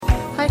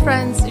Hi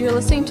friends, you're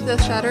listening to the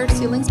Shattered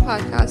Ceilings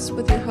podcast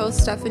with your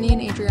hosts Stephanie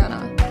and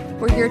Adriana.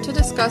 We're here to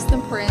discuss the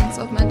importance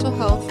of mental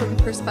health from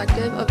the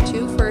perspective of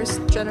two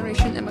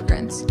first-generation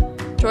immigrants.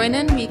 Join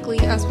in weekly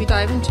as we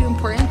dive into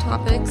important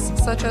topics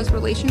such as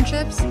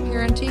relationships,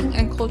 parenting,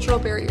 and cultural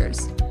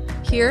barriers.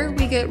 Here,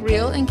 we get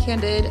real and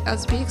candid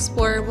as we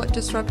explore what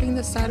disrupting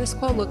the status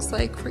quo looks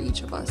like for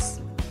each of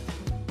us.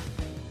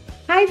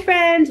 Hi,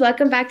 friends.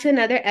 Welcome back to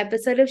another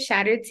episode of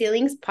Shattered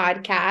Ceilings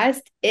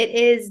podcast. It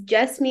is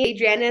just me.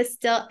 Adriana is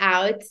still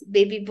out.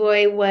 Baby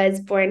boy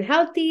was born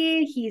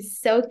healthy. He's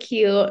so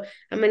cute.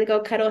 I'm going to go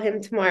cuddle him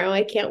tomorrow.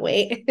 I can't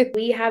wait.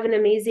 We have an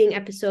amazing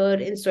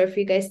episode in store for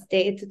you guys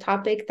today. It's a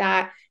topic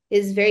that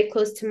is very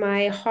close to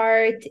my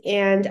heart,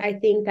 and I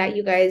think that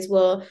you guys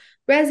will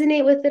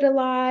resonate with it a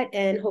lot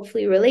and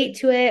hopefully relate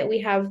to it. We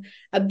have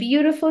a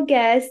beautiful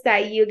guest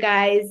that you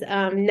guys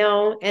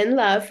know and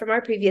love from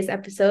our previous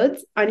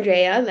episodes,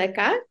 Andreea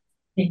Leka.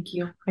 Thank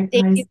you. Thank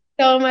you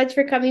so much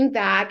for coming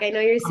back. I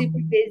know you're super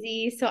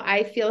busy, so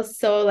I feel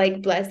so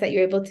blessed that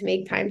you're able to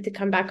make time to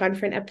come back on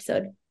for an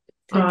episode.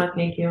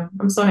 Thank you.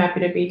 I'm so happy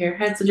to be here.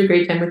 I had such a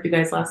great time with you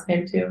guys last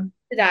time too.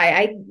 We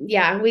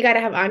got to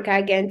have Anka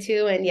again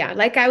too. And yeah,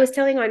 like I was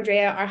telling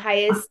Andreea, our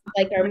highest,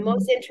 our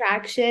most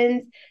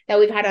interactions that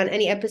we've had on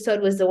any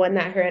episode was the one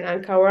that her and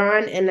Anka were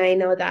on. And I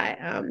know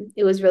that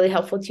it was really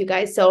helpful to you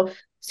guys. So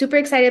super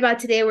excited about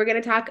today. We're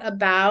going to talk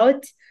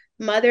about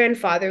mother and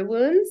father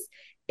wounds.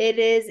 It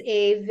is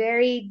a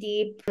very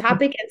deep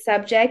topic and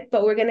subject,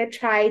 but we're going to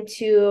try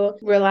to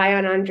rely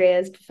on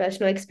Andrea's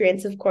professional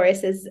experience, of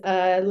course, as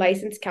a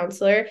licensed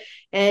counselor,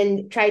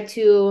 and try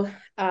to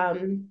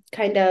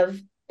kind of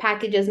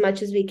package as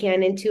much as we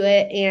can into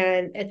it,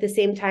 and at the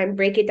same time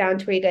break it down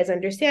to where you guys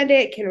understand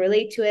it, can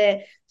relate to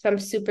it. So I'm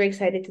super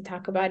excited to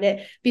talk about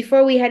it.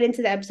 Before we head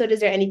into the episode, is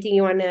there anything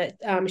you want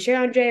to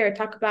share, Andrea, or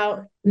talk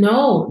about?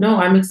 No,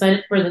 I'm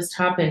excited for this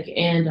topic,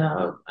 and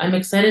I'm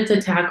excited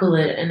to tackle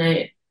it.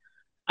 And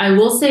I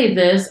will say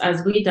this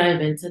as we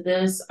dive into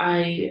this,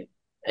 I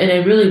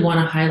really want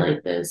to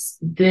highlight this.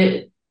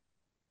 The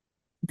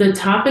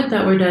topic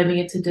that we're diving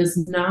into does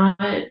not,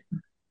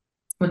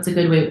 what's a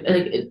good way?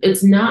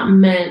 It's not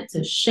meant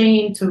to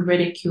shame, to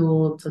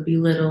ridicule, to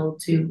belittle,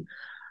 to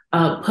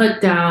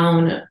put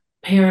down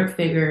parent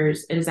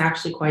figures. It is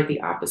actually quite the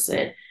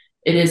opposite.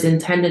 It is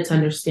intended to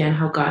understand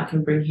how God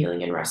can bring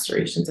healing and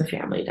restoration to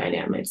family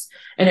dynamics.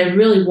 And I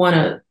really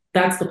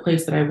that's the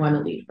place that I want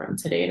to lead from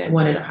today. And I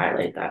wanted to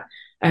highlight that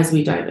as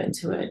we dive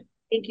into it.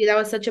 Thank you. That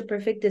was such a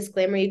perfect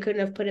disclaimer. You couldn't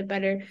have put it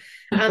better.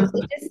 So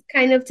just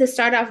kind of to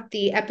start off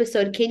the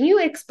episode, can you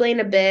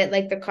explain a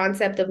bit the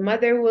concept of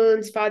mother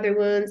wounds, father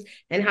wounds,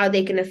 and how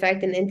they can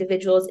affect an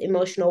individual's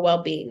emotional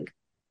well-being?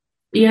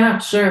 Yeah,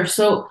 sure.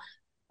 So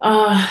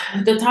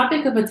the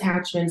topic of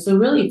attachment. So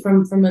really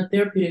from a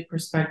therapeutic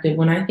perspective,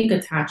 when I think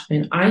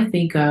attachment, I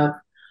think of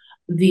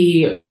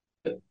the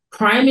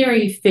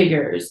primary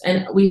figures,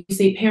 and we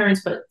say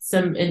parents, but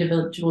some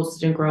individuals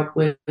didn't grow up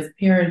with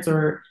parents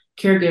or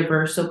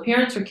caregivers. So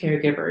parents or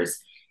caregivers,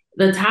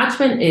 the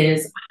attachment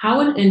is how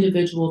an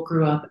individual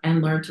grew up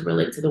and learned to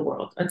relate to the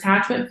world.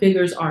 Attachment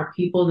figures are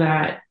people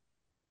that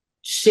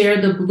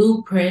share the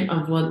blueprint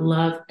of what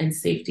love and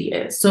safety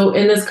is. So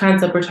in this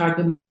concept, we're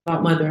talking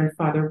about mother and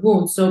father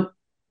wounds. So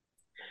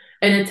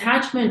an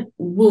attachment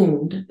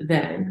wound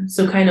then,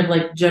 so kind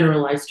of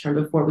generalized term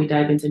before we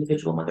dive into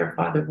individual mother and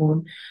father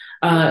wound,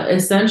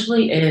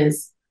 essentially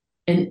is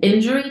an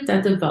injury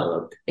that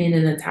developed in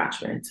an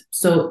attachment.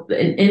 So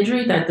an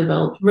injury that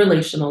developed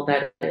relational,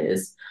 that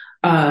is,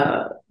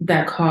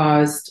 that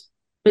caused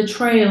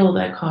betrayal,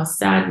 that caused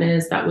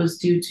sadness, that was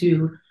due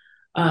to,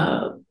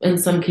 in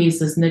some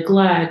cases,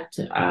 neglect,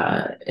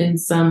 in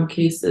some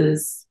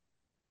cases,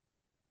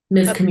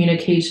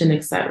 miscommunication,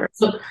 etc.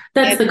 So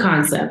that's the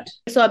concept.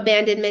 So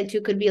abandonment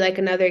too could be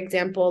another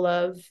example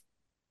of.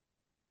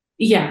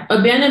 Yeah,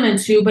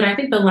 abandonment too, but I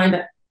think the line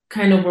that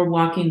kind of we're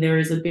walking there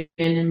is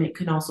abandonment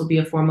can also be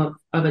a form of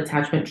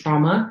attachment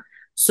trauma.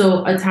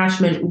 So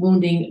attachment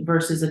wounding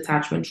versus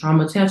attachment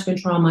trauma. Attachment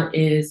trauma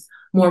is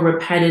more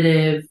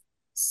repetitive,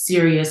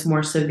 serious,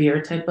 more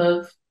severe type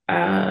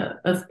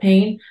of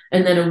pain.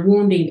 And then a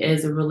wounding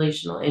is a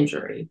relational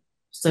injury,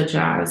 such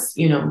as,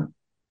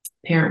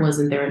 parent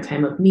wasn't there in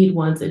time of need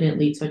once. It didn't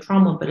lead to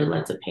trauma, but it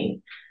led to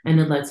pain, and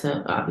it led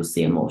to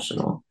obviously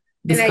emotional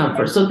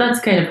discomfort. So that's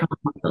kind of how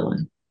I'm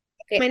feeling.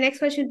 Okay. My next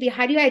question would be,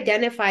 how do you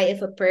identify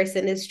if a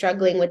person is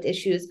struggling with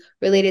issues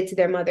related to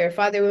their mother or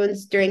father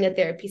wounds during a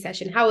therapy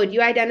session? How would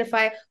you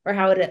identify, or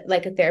how would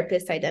a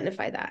therapist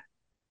identify that?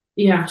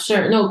 Yeah,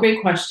 sure. No,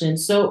 great question.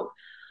 So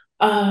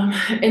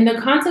in the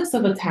context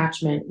of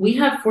attachment, we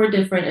have 4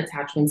 different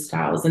attachment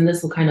styles, and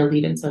this will kind of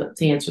lead into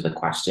to answer the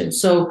question.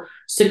 So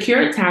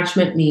secure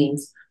attachment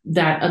means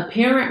that a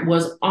parent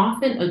was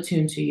often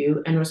attuned to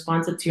you and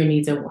responsive to your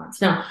needs and wants.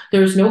 Now,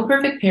 there is no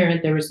perfect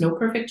parent, there is no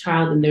perfect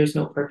child, and there's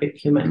no perfect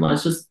human.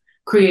 Let's just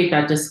create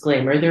that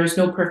disclaimer. There is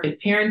no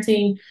perfect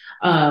parenting.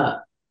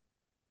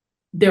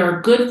 there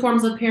are good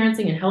forms of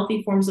parenting and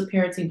healthy forms of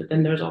parenting, but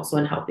then there's also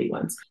unhealthy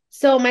ones.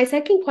 So my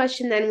second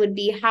question then would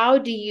be, how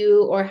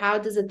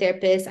does a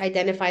therapist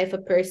identify if a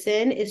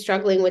person is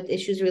struggling with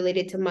issues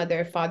related to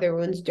mother or father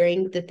wounds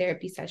during the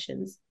therapy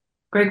sessions?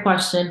 Great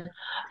question.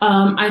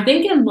 I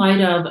think in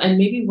light of, and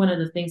maybe one of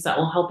the things that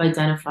will help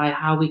identify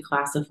how we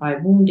classify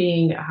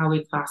wounding, how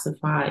we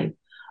classify,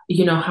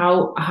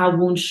 how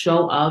wounds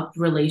show up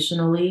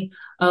relationally.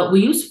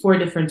 We use 4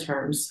 different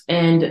terms,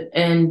 and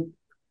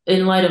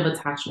in light of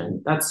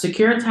attachment, that's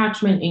secure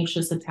attachment,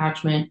 anxious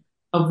attachment,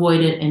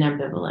 avoidant, and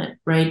ambivalent,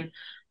 right?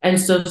 And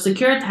so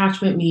secure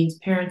attachment means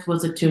parent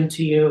was attuned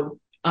to you.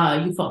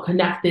 You felt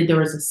connected. There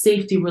was a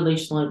safety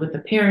relationally with the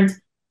parent.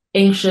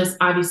 Anxious,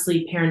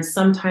 obviously, parents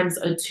sometimes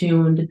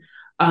attuned,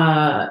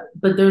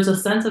 but there's a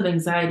sense of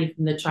anxiety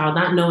from the child,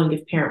 not knowing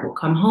if parent will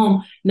come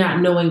home, not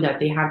knowing that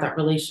they have that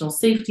relational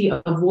safety,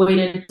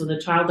 avoidance, so the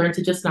child learned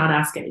to just not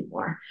ask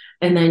anymore.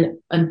 And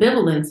then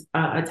ambivalent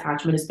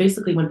attachment is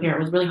basically when parent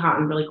was really hot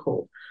and really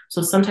cold.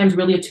 So sometimes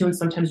really attuned,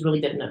 sometimes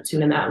really didn't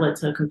attune, and that led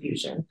to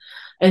confusion.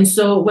 And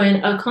so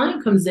when a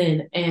client comes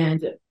in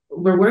and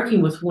we're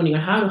working with wounding,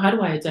 how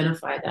do I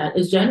identify that?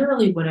 Is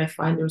generally what I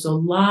find there's a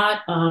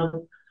lot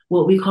of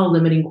what we call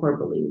limiting core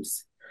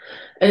beliefs.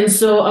 And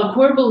so a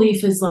core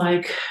belief is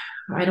like,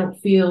 I don't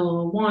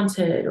feel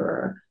wanted,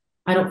 or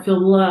I don't feel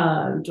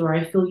loved, or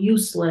I feel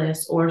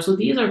useless, or so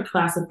these are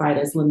classified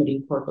as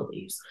limiting core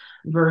beliefs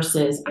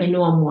versus I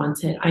know I'm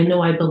wanted, I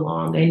know I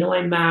belong, I know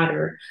I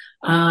matter,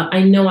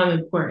 I know I'm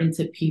important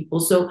to people.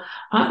 So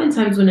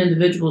oftentimes when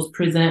individuals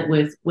present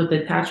with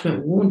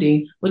attachment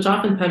wounding, which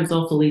oftentimes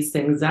also leads to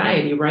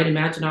anxiety, right?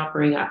 Imagine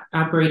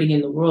operating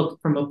in the world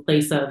from a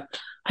place of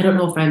I don't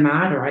know if I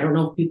matter. I don't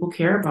know if people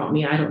care about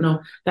me. I don't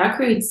know. That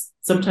creates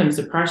sometimes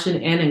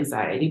depression and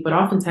anxiety, but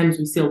oftentimes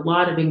we see a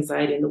lot of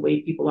anxiety in the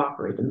way people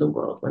operate in the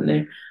world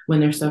when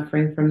they're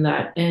suffering from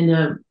that.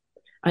 And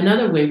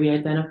another way we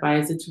identify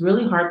is it's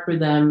really hard for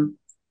them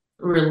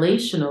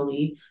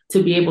relationally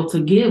to be able to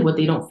give what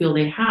they don't feel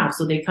they have.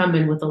 So they come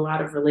in with a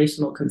lot of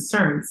relational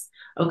concerns.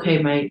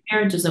 Okay, my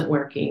marriage isn't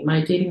working,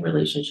 my dating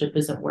relationship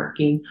isn't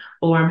working,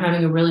 or I'm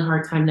having a really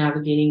hard time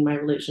navigating my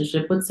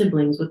relationship with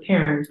siblings, with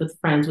parents, with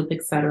friends, with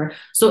etc.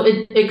 So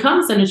it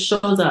comes and it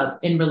shows up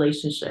in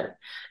relationship.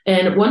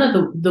 And one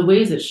of the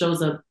ways it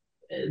shows up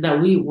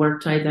that we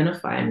work to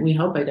identify and we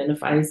help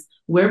identify is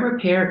where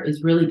repair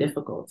is really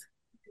difficult.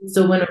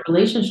 So when a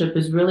relationship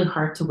is really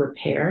hard to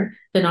repair,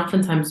 then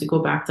oftentimes you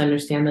go back to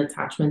understand the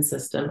attachment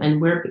system and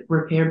where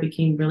repair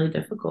became really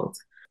difficult.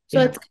 So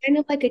it's kind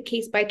of like a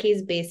case by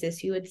case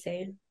basis, you would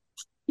say.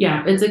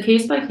 Yeah, it's a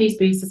case by case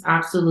basis,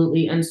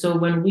 absolutely. And so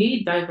when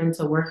we dive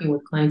into working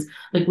with clients,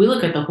 like we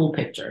look at the whole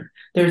picture.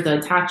 There's the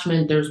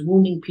attachment, there's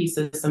wounding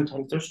pieces,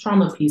 sometimes there's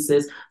trauma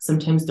pieces,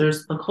 sometimes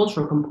there's the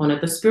cultural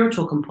component, the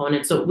spiritual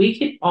component. So we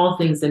keep all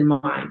things in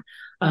mind.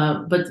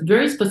 But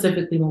very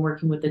specifically when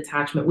working with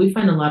attachment, we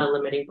find a lot of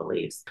limiting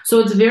beliefs. So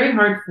it's very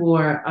hard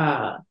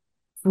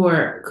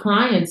for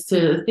clients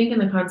to think in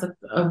the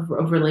concept of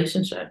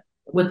relationship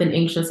with an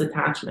anxious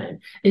attachment.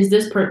 Is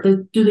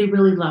do they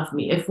really love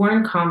me? If we're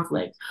in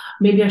conflict,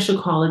 maybe I should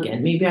call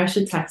again, maybe I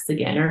should text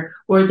again,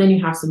 or then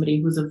you have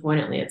somebody who's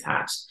avoidantly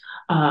attached.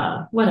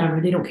 Whatever,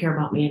 they don't care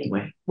about me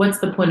anyway. What's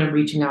the point of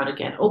reaching out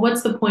again? Or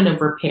what's the point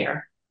of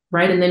repair?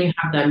 Right. And then you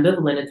have that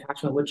ambivalent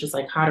attachment, which is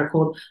like hot or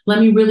cold. Let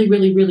me really,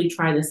 really, really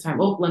try this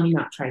time. Oh, let me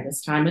not try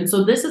this time. And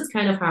so this is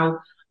kind of how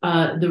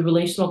the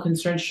relational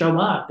concerns show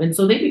up. And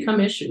so they become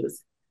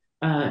issues.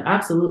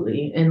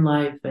 Absolutely in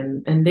life,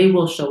 and they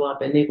will show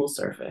up and they will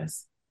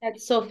surface.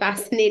 That's so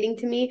fascinating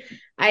to me.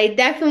 I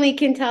definitely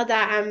can tell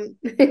that I'm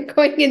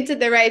going into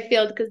the right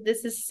field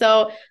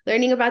because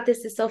learning about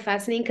this is so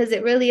fascinating because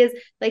it really is,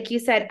 like you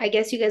said, I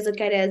guess you guys look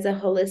at it as a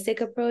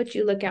holistic approach.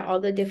 You look at all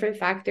the different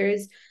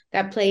factors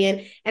that play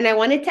in. And I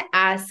wanted to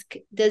ask,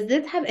 does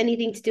this have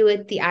anything to do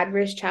with the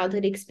adverse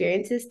childhood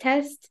experiences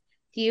test?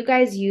 Do you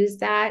guys use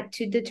that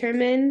to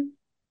determine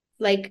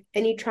like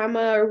any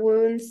trauma or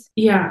wounds?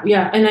 Yeah.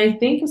 And I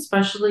think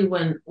especially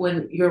when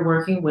you're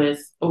working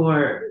with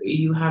or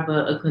you have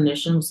a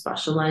clinician who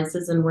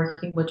specializes in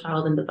working with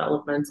child and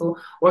developmental,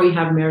 or you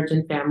have marriage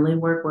and family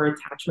work where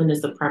attachment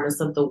is the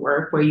premise of the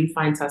work, where you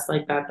find tests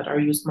like that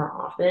are used more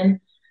often.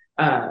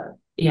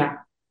 Yeah.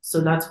 So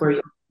that's where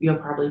you'll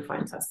probably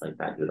find tests like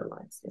that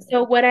utilized. Yeah.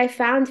 So what I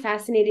found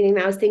fascinating, and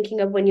I was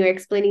thinking of when you were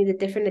explaining the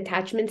different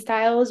attachment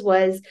styles,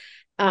 was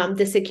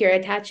the secure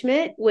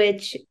attachment,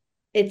 which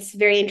it's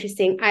very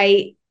interesting.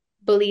 I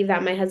believe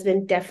that my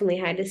husband definitely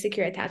had a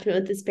secure attachment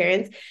with his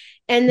parents.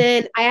 And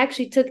then I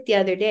actually took the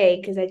other day,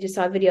 because I just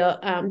saw a video,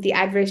 the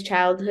adverse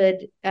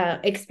childhood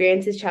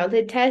experiences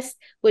childhood test,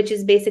 which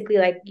is basically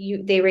like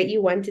they rate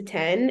you 1 to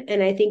 10.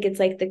 And I think it's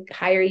like the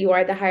higher you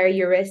are, the higher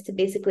your risk to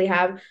basically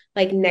have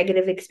like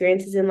negative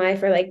experiences in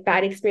life or like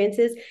bad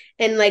experiences.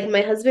 And like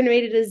my husband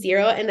rated a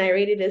 0 and I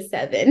rated a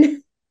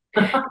 7.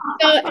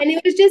 And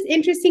it was just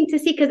interesting to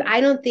see because I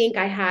don't think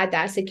I had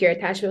that secure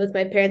attachment with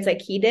my parents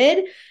like he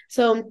did.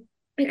 So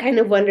I kind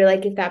of wonder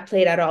like if that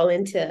played at all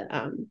into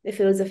if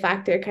it was a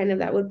factor kind of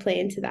that would play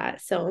into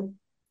that. So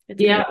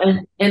Yeah,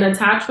 and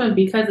attachment,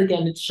 because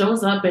again, it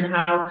shows up in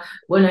how,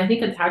 when I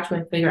think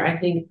attachment figure, I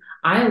think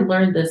I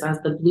learned this as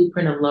the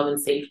blueprint of love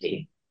and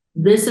safety.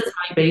 This is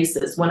my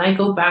basis. When I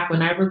go back,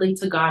 when I relate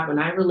to God, when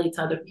I relate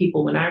to other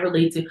people, I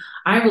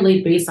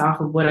relate based off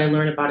of what I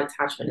learned about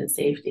attachment and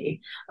safety.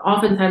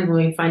 Oftentimes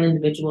when we find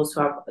individuals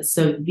who have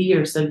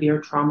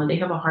severe trauma, they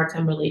have a hard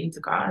time relating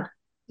to God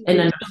and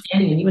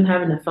understanding, and even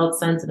having a felt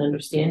sense and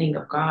understanding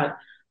of God,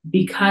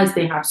 because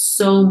they have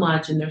so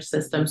much in their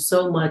system,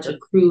 so much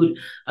accrued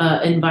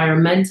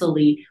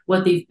environmentally,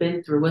 what they've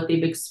been through, what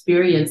they've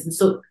experienced. And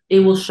so it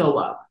will show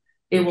up.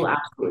 It will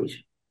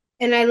absolutely.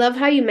 And I love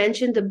how you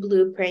mentioned the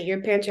blueprint.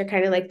 Your parents are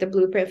kind of like the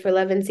blueprint for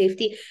love and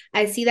safety.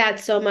 I see that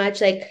so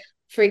much. Like,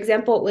 for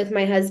example, with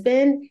my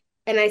husband,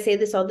 and I say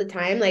this all the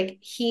time, like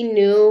he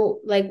knew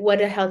like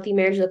what a healthy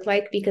marriage looked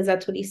like because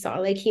that's what he saw.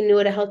 Like he knew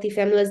what a healthy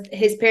family was.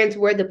 His parents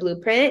were the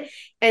blueprint.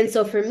 And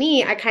so for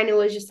me, I kind of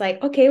was just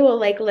like, okay, well,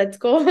 like let's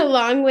go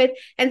along with.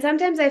 And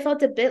sometimes I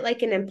felt a bit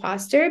like an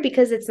imposter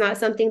because it's not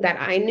something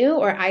that I knew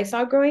or I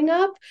saw growing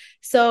up.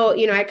 So,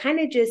 I kind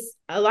of just,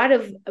 a lot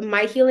of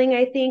my healing,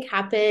 I think,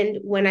 happened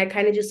when I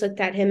kind of just looked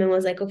at him and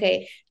was like,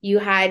 okay, you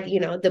had,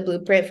 the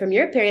blueprint from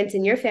your parents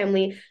and your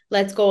family.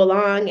 Let's go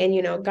along.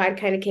 And, God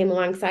kind of came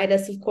alongside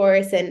us, of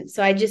course. And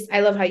so I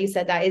love how you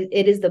said that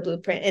it is the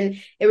blueprint.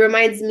 And it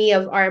reminds me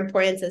of our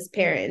importance as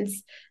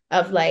parents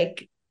of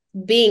like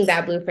being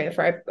that blueprint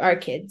for our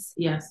kids.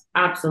 Yes,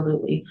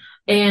 absolutely.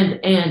 And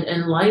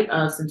in light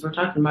of, since we're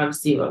talking about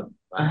obviously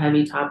a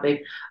heavy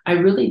topic, I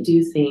really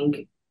do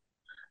think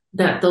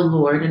that the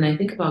Lord, and I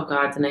think about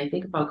God, and I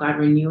think about God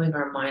renewing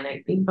our mind,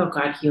 I think about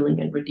God healing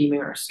and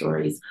redeeming our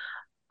stories.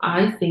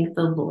 I think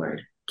the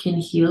Lord can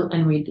heal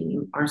and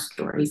redeem our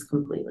stories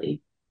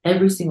completely.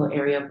 Every single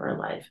area of our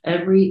life,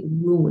 every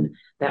wound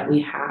that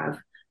we have,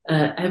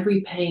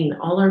 every pain,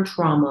 all our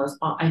traumas.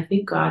 I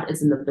think God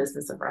is in the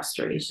business of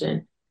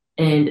restoration.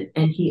 And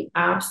he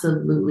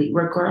absolutely,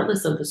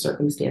 regardless of the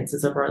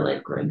circumstances of our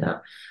life growing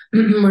up,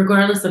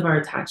 regardless of our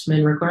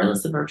attachment,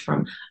 regardless of our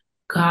trauma,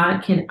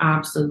 God can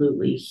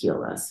absolutely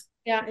heal us.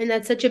 Yeah, and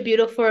that's such a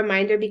beautiful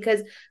reminder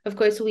because, of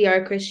course, we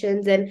are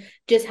Christians, and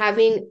just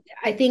having,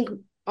 I think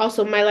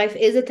also my life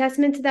is a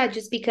testament to that,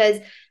 just because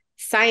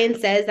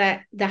science says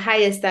that the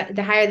higher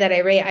that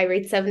I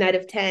rate 7 out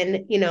of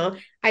 10,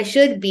 I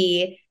should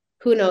be,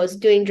 who knows,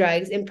 doing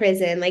drugs in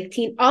prison, like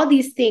all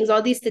these things,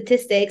 all these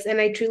statistics. And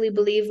I truly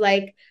believe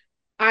like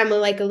I'm a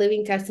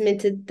living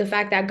testament to the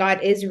fact that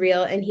God is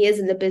real and he is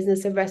in the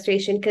business of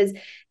restoration. Because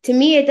to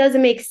me, it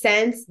doesn't make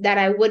sense that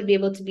I would be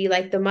able to be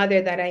like the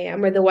mother that I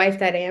am or the wife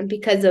that I am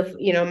because of,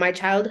 my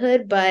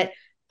childhood. But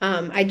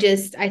I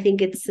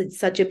think it's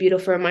such a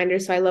beautiful reminder.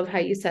 So I love how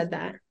you said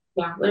that.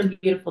 Yeah, what a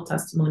beautiful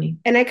testimony.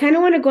 And I kind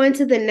of want to go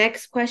into the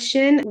next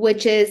question,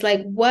 which is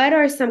like, what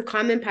are some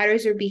common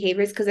patterns or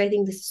behaviors? Because I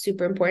think this is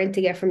super important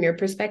to get from your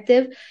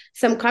perspective.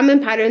 Some common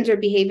patterns or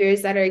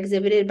behaviors that are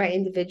exhibited by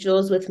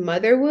individuals with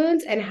mother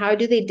wounds, and how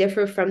do they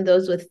differ from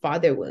those with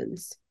father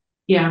wounds?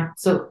 Yeah,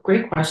 so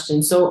great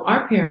question. So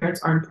our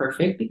parents aren't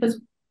perfect because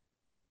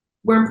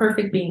we're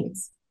imperfect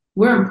beings.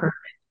 We're imperfect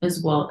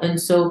as well. And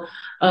so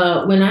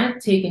when I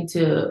take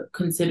into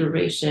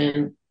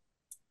consideration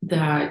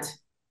that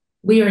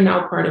we are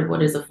now part of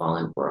what is a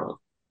fallen world,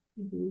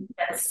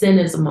 that sin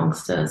is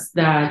amongst us,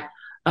 that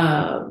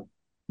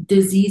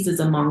disease is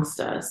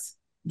amongst us,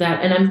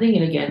 that, and I'm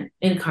thinking again,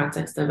 in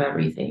context of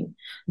everything,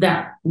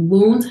 that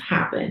wounds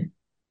happen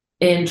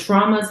and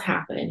traumas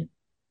happen.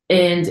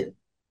 And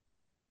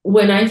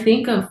when I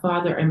think of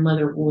father and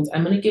mother wounds,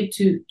 I'm going to give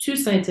two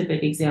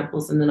scientific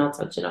examples, and then I'll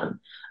touch it on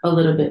a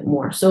little bit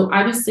more. So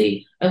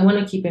obviously, I want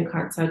to keep in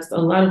context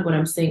a lot of what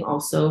I'm saying.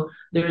 Also,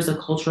 there's a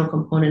cultural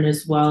component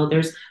as well.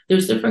 There's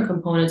different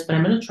components, but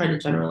I'm going to try to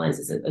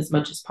generalize as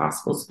much as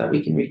possible so that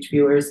we can reach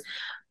viewers.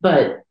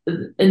 But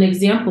an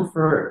example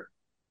for,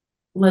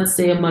 let's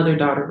say, a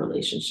mother-daughter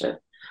relationship.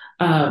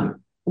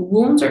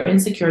 Wounds or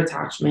insecure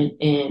attachment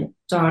in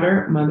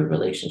daughter-mother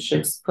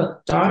relationships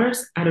put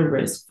daughters at a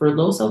risk for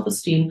low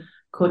self-esteem,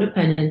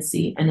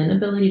 codependency, and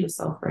inability to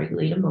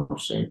self-regulate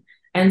emotion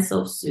and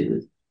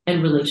self-soothe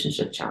and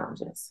relationship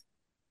challenges.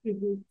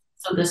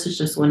 So this is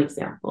just one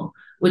example,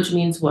 which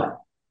means what?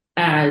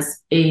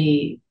 As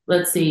a,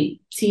 let's say,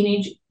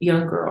 teenage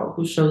young girl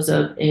who shows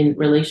up in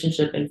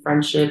relationship and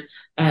friendship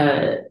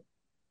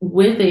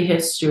with a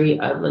history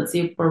of, let's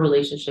say, a poor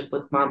relationship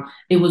with mom,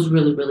 it was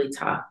really, really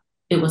tough.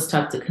 It was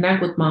tough to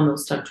connect with mom. It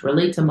was tough to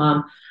relate to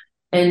mom.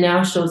 And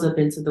now shows up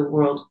into the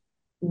world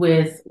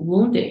with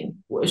wounding.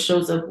 It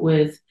shows up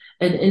with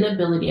an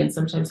inability and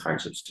sometimes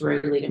hardships to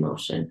regulate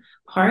emotion.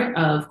 Part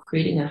of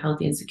creating a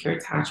healthy and secure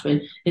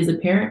attachment is a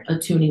parent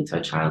attuning to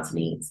a child's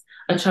needs.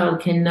 A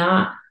child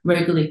cannot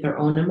regulate their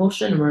own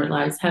emotion and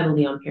relies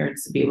heavily on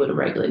parents to be able to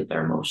regulate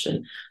their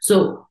emotion.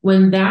 So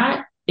when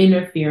that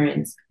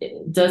interference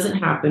doesn't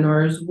happen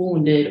or is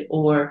wounded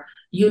or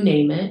you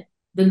name it,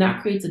 then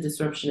that creates a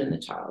disruption in the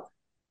child.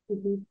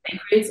 It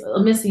creates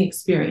a missing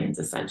experience,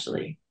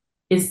 essentially.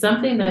 It's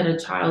something that a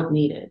child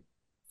needed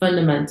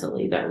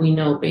fundamentally that we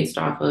know based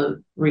off of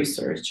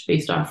research,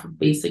 based off of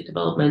basic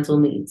developmental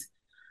needs.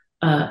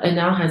 and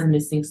now has a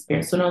missing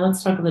experience. So now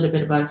let's talk a little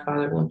bit about a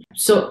father wound.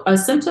 So a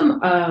symptom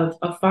of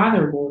a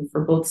father wound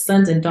for both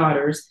sons and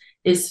daughters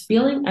is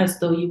feeling as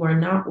though you are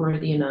not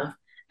worthy enough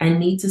and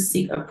need to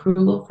seek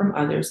approval from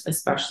others,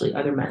 especially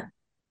other men.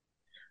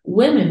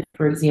 Women,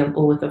 for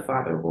example, with a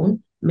father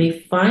wound may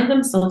find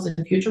themselves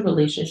in future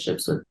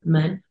relationships with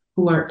men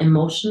who are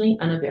emotionally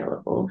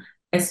unavailable,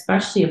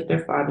 especially if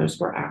their fathers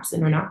were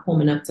absent or not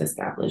home enough to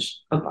establish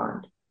a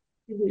bond.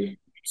 Mm-hmm.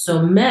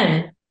 So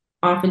men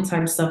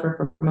oftentimes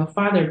suffer from a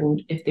father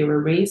wound if they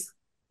were raised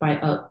by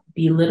a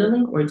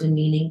belittling or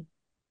demeaning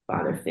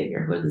father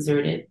figure who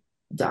exerted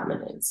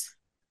dominance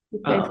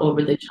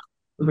over the child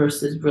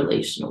versus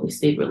relationally,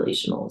 stayed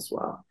relational as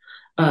well.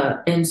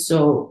 And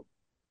so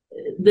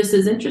this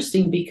is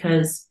interesting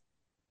because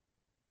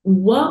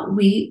what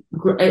we,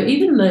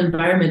 even the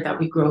environment that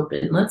we grew up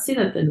in, let's say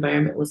that the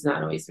environment was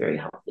not always very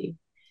healthy.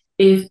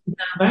 If the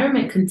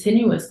environment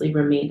continuously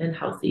remained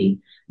unhealthy,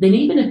 then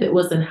even if it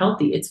wasn't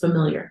healthy, it's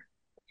familiar.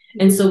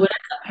 And so what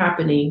ends up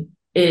happening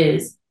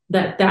is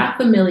that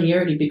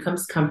familiarity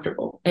becomes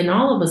comfortable. And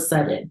all of a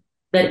sudden,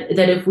 that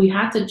if we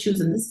had to choose,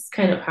 and this is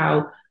kind of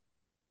how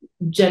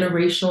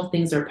generational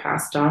things are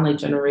passed on, like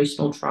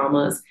generational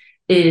traumas,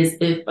 is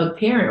if a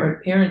parent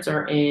or parents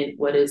are in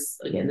what is,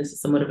 again, this is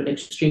somewhat of an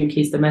extreme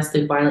case,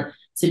 domestic violent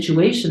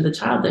situation, the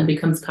child then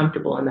becomes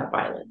comfortable in that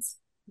violence.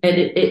 And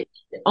it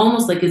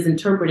almost like is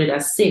interpreted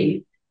as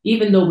safe,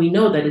 even though we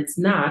know that it's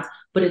not,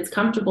 but it's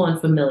comfortable and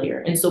familiar.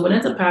 And so what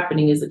ends up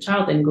happening is the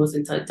child then goes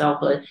into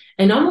adulthood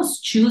and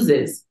almost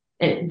chooses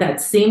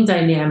that same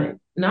dynamic,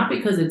 not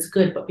because it's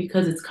good, but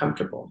because it's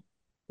comfortable.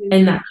 Mm-hmm.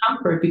 And that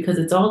comfort, because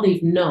it's all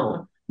they've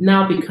known,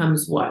 now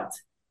becomes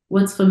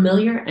what's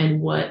familiar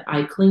and what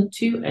I cling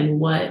to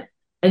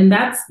and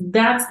that's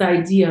the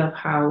idea of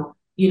how,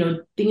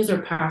 things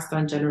are passed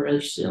on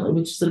generationally,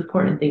 which is an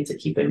important thing to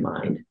keep in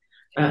mind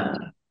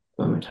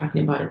when we're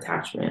talking about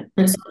attachment.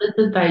 And so this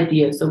is the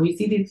idea. So we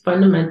see these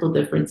fundamental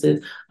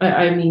differences,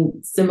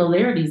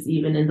 similarities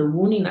even in the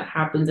wounding that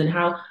happens and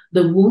how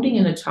the wounding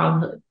in a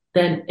childhood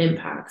then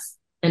impacts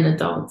an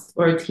adult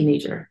or a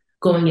teenager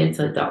going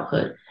into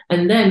adulthood.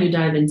 And then you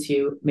dive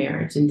into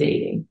marriage and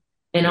dating.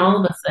 And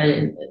all of a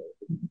sudden,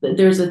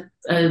 there's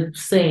a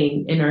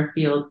saying in our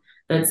field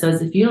that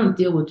says, if you don't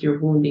deal with your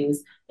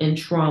woundings and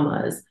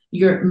traumas,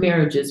 your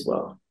marriages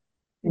will.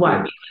 Why?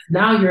 Because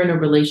now you're in a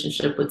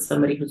relationship with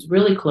somebody who's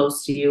really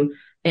close to you,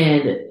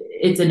 and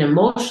it's an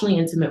emotionally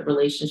intimate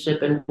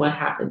relationship. And what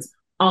happens?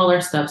 All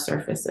our stuff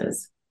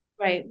surfaces.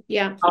 Right.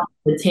 Yeah.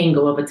 The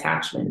tango of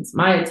attachments,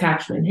 my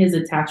attachment, his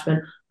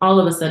attachment, all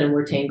of a sudden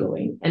we're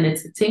tangoing. And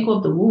it's the tango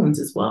of the wounds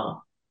as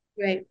well.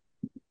 Right.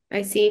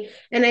 I see.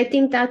 And I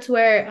think that's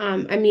where,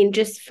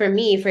 just for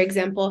me, for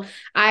example,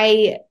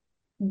 I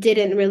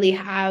didn't really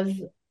have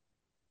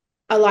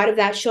a lot of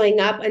that showing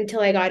up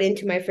until I got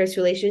into my first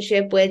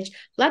relationship, which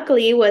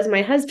luckily was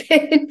my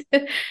husband.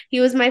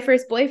 He was my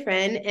first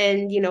boyfriend,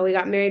 and, we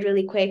got married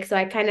really quick. So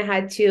I kind of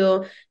had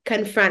to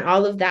confront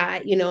all of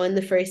that, in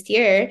the first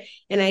year.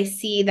 And I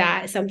see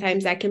that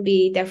sometimes that can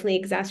be definitely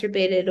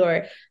exacerbated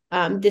or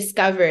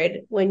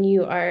discovered when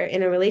you are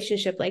in a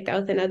relationship like that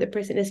with another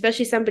person,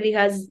 especially somebody who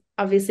has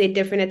obviously a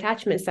different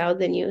attachment style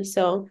than you.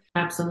 So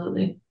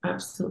absolutely.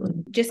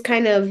 Just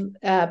kind of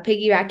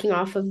piggybacking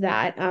off of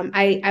that,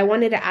 I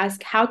wanted to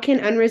ask, how can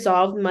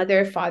unresolved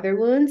mother-father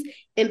wounds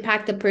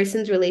impact a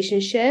person's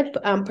relationship,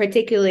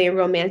 particularly in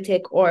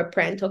romantic or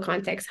parental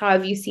context? How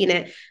have you seen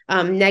it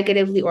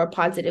negatively or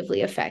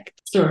positively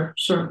affect? Sure.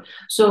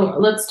 So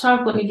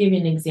let me give you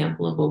an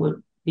example of what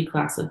would be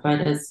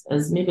classified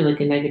as maybe like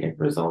a negative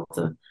result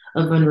of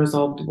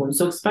unresolved wounds.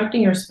 So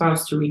expecting your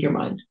spouse to read your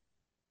mind.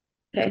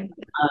 Okay.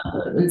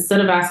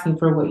 Instead of asking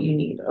for what you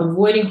need,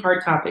 avoiding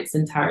hard topics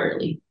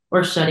entirely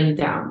or shutting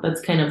down.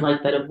 That's kind of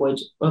like that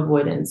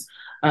avoidance,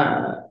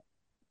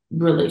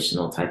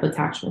 relational type,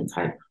 attachment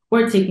type,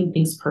 or taking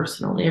things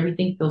personally.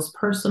 Everything feels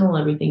personal.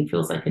 Everything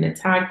feels like an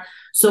attack.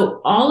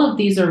 So all of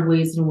these are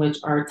ways in which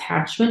our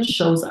attachment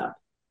shows up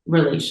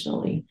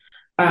relationally.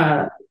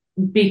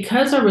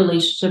 Because our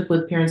relationship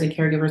with parents and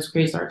caregivers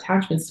creates our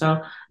attachment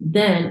style,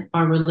 then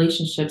our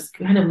relationships,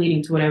 kind of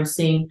leading to what I was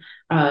saying,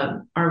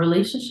 our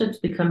relationships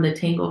become the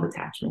tango of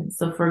attachment.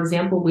 So for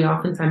example, we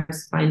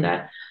oftentimes find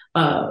that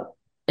an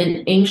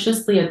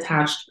anxiously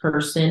attached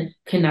person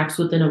connects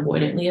with an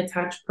avoidantly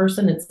attached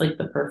person. It's like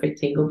the perfect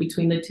tango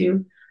between the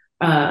two.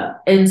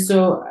 And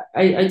so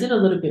I did a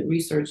little bit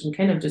research and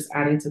kind of just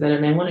adding to that,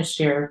 and I want to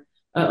share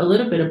a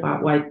little bit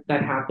about why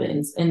that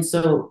happens. And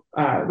so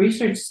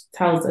research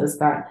tells us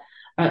that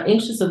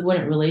anxious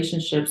avoidant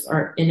relationships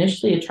are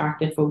initially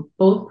attractive for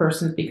both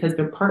persons because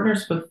their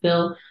partners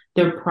fulfill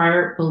their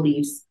prior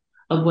beliefs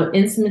of what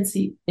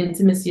intimacy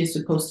is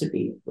supposed to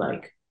be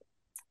like.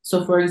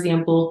 So for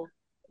example,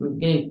 I'm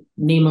going to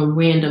name a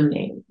random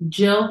name.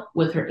 Jill,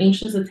 with her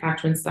anxious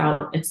attachment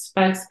style,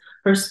 expects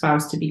her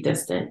spouse to be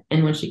distant.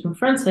 And when she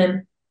confronts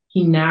him,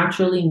 he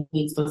naturally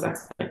meets those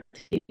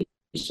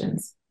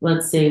expectations.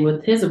 Let's say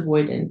with his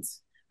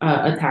avoidance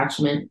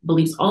attachment,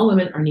 believes all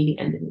women are needy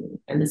and demeaning.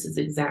 And this is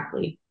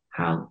exactly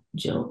how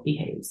Jill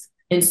behaves.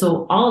 And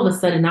so all of a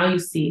sudden now you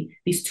see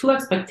these two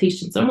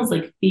expectations, almost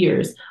like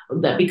fears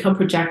that become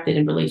projected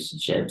in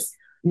relationships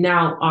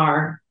now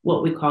are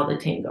what we call the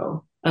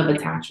tango of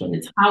attachment.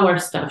 It's how our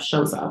stuff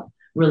shows up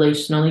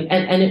relationally.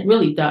 And it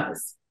really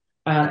does.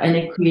 And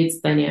it creates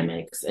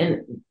dynamics.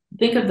 And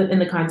think of in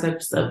the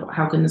context of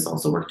how can this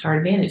also work to our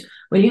advantage?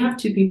 When you have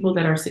two people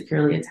that are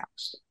securely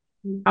attached,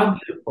 how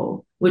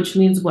beautiful, which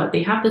means what?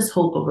 They have this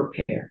hope of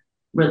repair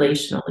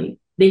relationally.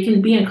 They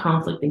can be in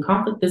conflict, and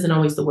conflict isn't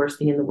always the worst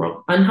thing in the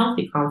world.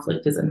 Unhealthy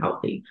conflict isn't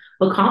healthy,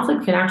 but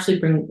conflict can actually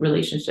bring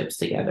relationships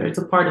together. It's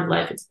a part of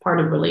life. It's part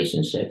of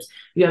relationships.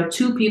 You have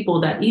two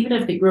people that, even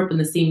if they grew up in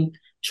the same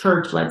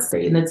church, let's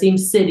say, in the same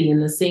city, in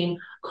the same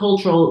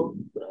cultural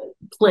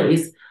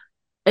place,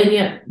 and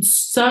yet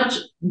such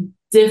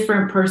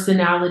different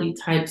personality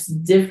types,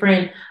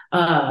 different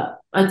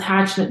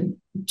attachment,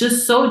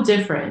 just so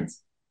different.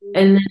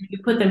 And then you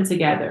put them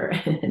together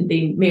and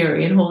they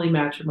marry in holy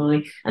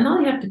matrimony. And now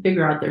you have to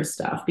figure out their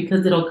stuff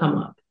because it'll come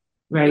up.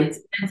 Right.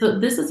 And so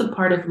this is a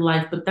part of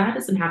life, but that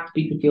doesn't have to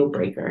be the deal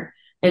breaker.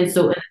 And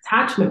so in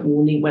attachment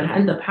wounding, what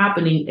ends up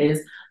happening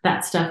is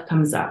that stuff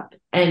comes up,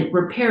 and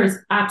repair is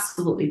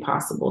absolutely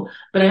possible.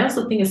 But I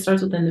also think it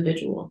starts with the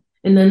individual,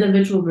 and the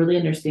individual really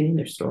understanding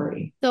their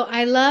story. So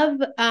I love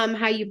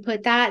how you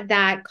put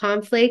that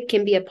conflict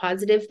can be a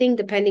positive thing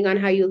depending on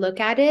how you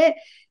look at it,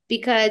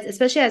 because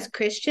especially as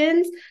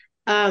Christians,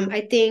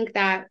 I think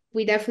that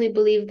we definitely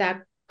believe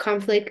that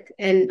conflict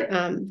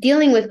and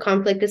dealing with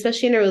conflict,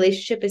 especially in a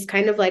relationship, is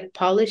kind of like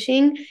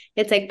polishing.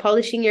 It's like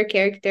polishing your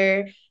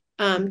character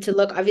to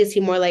look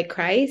obviously more like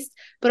Christ,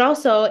 but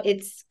also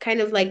it's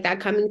kind of like that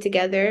coming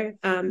together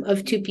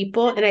of two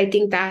people. And I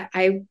think that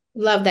I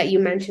love that you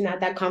mentioned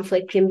that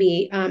conflict can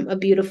be a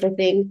beautiful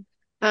thing.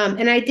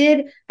 And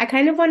I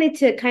kind of wanted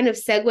to kind of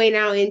segue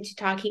now into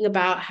talking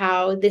about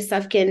how this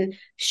stuff can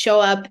show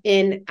up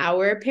in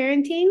our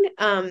parenting.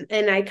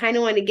 And I kind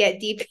of want to get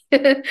deep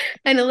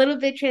and a little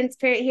bit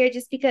transparent here,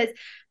 just because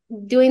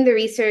doing the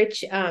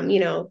research,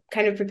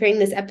 kind of preparing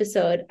this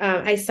episode,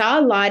 I saw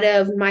a lot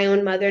of my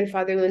own mother and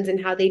father wounds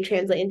and how they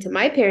translate into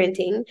my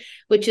parenting,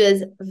 which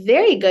was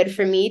very good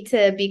for me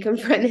to be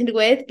confronted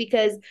with,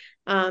 because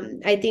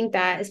I think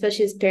that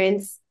especially as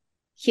parents,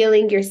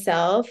 healing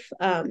yourself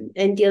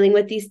and dealing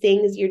with these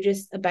things, you're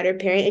just a better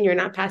parent and you're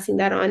not passing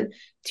that on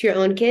to your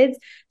own kids.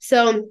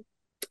 So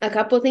a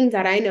couple of things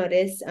that I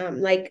noticed,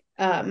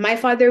 my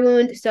father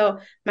wound. So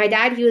my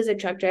dad, he was a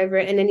truck driver,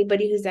 and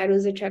anybody whose dad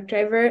was a truck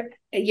driver,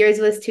 yours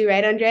was too,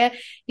 right, Andrea?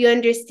 You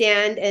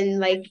understand,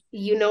 and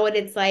you know what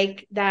it's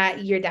like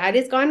that your dad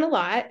is gone a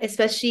lot,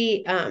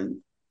 especially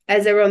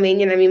as a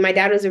Romanian. I mean, my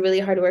dad was a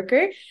really hard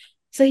worker,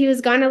 so he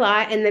was gone a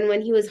lot. And then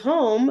when he was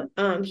home,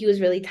 he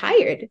was really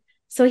tired.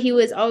 So he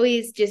was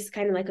always just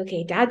kind of like,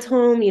 okay, dad's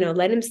home,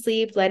 let him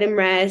sleep, let him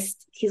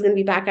rest. He's going to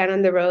be back out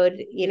on the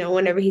road,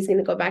 whenever he's going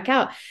to go back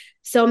out.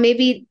 So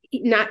maybe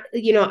not,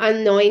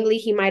 unknowingly,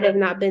 he might have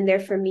not been there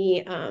for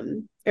me,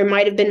 or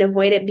might have been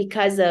avoided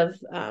because of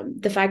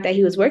the fact that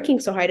he was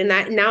working so hard.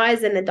 And now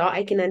as an adult,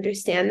 I can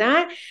understand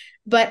that.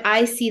 But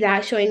I see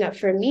that showing up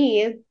for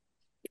me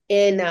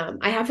in,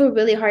 I have a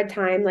really hard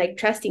time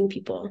trusting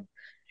people.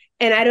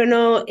 And I don't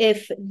know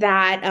if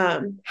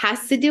that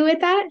has to do with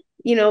that,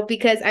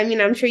 because I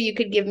mean, I'm sure you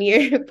could give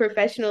me your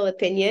professional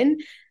opinion.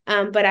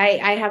 But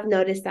I have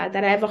noticed that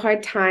I have a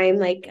hard time,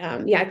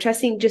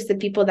 trusting just the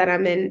people that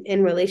I'm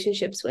in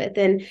relationships with.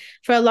 And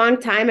for a long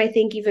time, I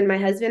think even my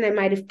husband, I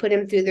might have put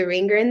him through the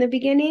ringer in the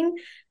beginning,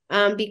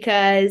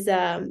 because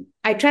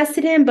I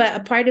trusted him. But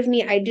a part of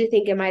me, I do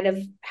think it might have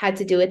had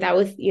to do with that,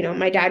 with,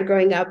 my dad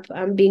growing up,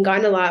 being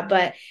gone a lot.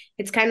 But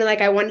it's kind of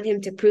like I wanted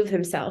him to prove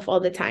himself all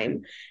the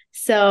time.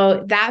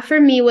 So that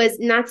for me was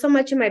not so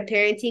much in my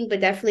parenting,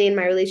 but definitely in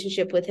my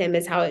relationship with him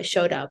is how it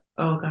showed up.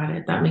 Oh, got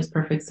it. That makes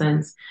perfect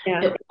sense.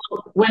 Yeah.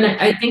 When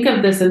I think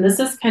of this, and this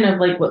is kind of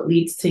like what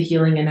leads to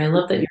healing, and I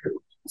love that you're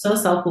so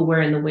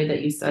self-aware in the way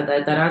that you said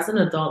that as an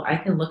adult, I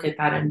can look at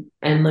that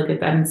and look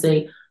at that and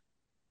say,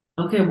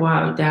 okay,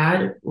 wow,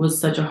 dad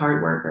was such a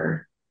hard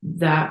worker.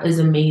 That is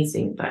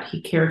amazing that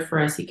he cared for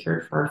us. He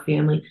cared for our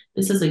family.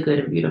 This is a good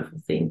and beautiful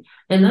thing.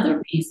 Another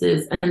piece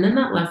is, and then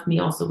that left me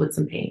also with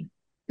some pain.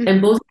 And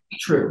both can be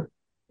true,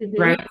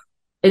 right?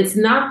 It's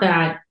not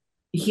that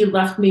he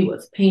left me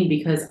with pain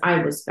because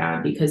I was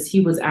bad, because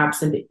he was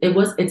absent.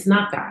 It's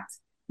not that.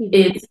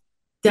 It's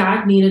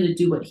dad needed to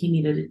do what he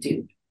needed to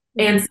do.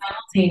 And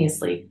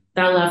simultaneously,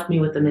 that left me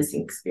with the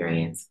missing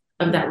experience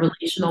of that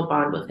relational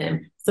bond with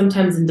him,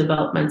 sometimes in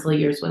developmental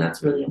years when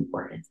that's really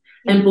important.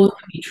 And both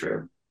can be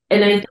true.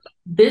 And I think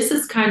this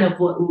is kind of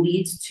what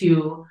leads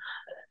to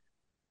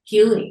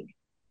healing.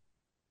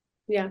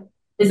 Yeah.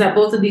 Is that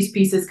both of these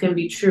pieces can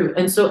be true.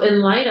 And so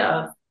in light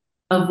of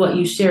what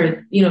you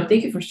shared,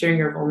 thank you for sharing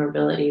your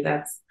vulnerability.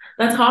 That's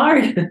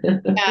hard.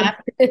 Yeah.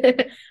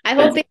 I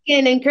hope it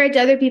can encourage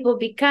other people,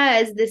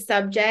 because this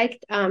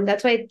subject,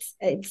 that's why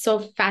it's so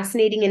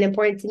fascinating and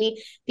important to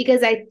me,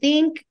 because I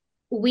think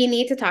we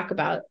need to talk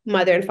about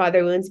mother and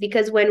father wounds,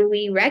 because when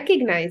we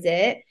recognize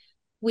it,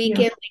 we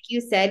can, like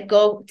you said,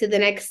 go to the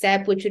next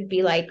step, which would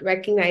be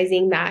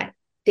recognizing that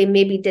they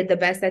maybe did the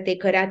best that they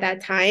could at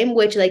that time,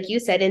 which, like you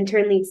said, in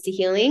turn leads to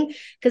healing.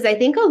 Because I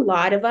think a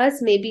lot of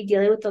us may be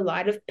dealing with a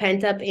lot of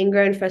pent up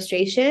anger and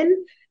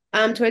frustration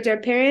towards our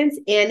parents,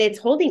 and it's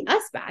holding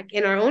us back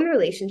in our own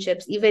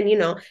relationships, even,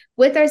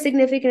 with our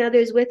significant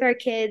others, with our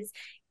kids.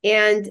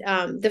 And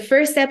the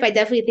first step, I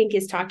definitely think,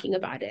 is talking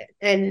about it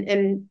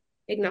and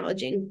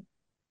acknowledging.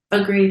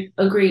 Agreed,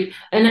 agreed.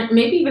 And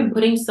maybe even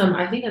putting some,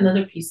 I think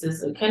another piece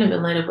is kind of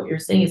in line of what you're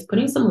saying, is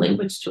putting some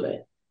language to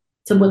it,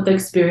 to what the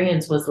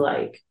experience was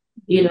like.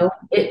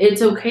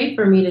 It's okay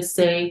for me to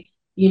say,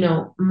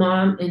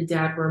 mom and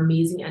dad were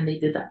amazing and they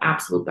did the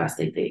absolute best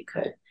they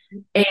could.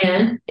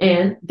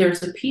 And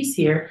there's a piece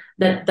here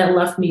that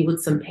left me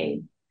with some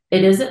pain.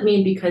 It doesn't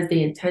mean because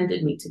they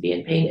intended me to be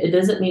in pain. It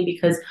doesn't mean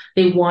because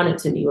they wanted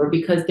to me or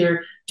because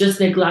they're just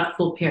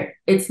neglectful parent.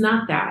 It's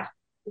not that.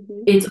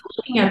 Mm-hmm. It's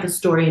looking at the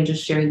story and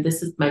just sharing,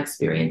 this is my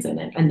experience in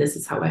it and this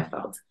is how I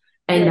felt.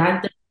 And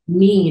that doesn't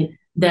mean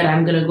that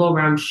I'm going to go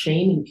around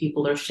shaming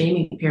people or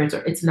shaming parents, or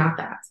it's not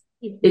that.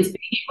 Mm-hmm. It's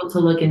being able to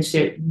look and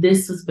share,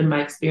 this has been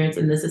my experience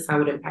and this is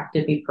how it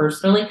impacted me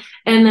personally.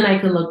 And then I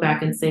can look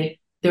back and say,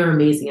 they're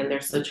amazing and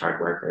they're such hard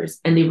workers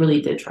and they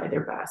really did try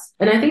their best.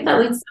 And I think that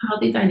leads to a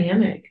healthy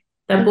dynamic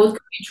that both can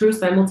be true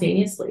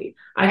simultaneously.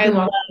 I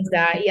love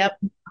that. Yep.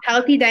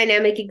 Healthy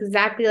dynamic,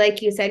 exactly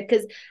like you said,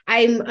 because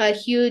I'm a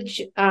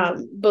huge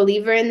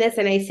believer in this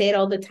and I say it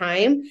all the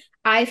time.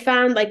 I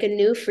found like a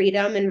new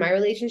freedom in my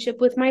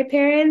relationship with my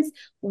parents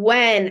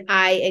when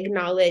I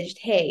acknowledged,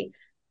 hey,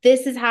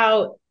 this is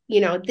how,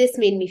 this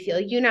made me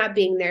feel, you not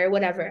being there,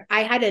 whatever.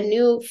 I had a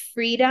new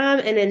freedom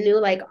and a new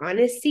like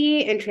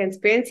honesty and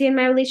transparency in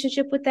my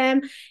relationship with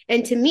them.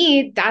 And to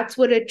me, that's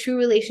what a true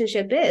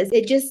relationship is.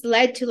 It just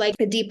led to like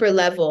a deeper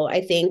level,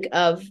 I think,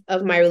 of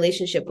my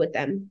relationship with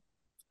them.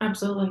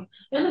 Absolutely.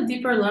 And a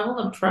deeper level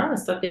of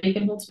trust that they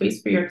can hold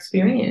space for your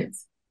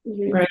experience.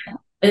 Mm-hmm. Right.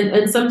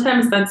 And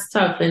sometimes that's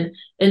tough. And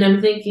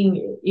I'm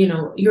thinking,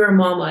 you're a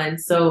mama,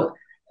 and so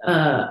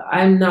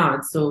I'm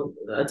not. So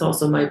that's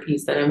also my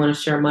piece that I want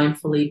to share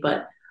mindfully.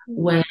 But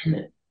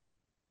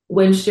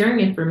when sharing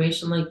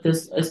information like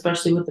this,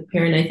 especially with a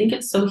parent, I think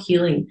it's so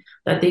healing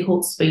that they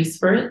hold space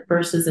for it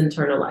versus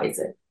internalize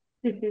it.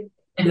 Mm-hmm.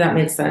 If that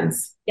makes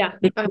sense. Yeah.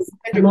 Because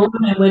the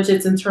moment in which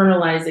it's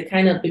internalized, it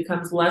kind of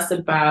becomes less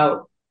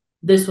about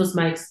this was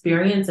my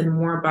experience and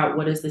more about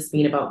what does this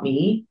mean about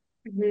me.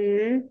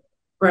 Mm-hmm.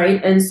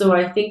 Right. And so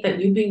I think that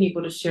you being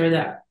able to share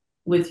that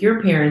with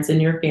your parents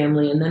and your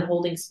family and then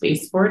holding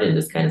space for it and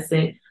just kind of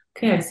saying,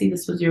 okay, I see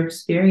this was your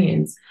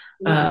experience.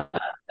 And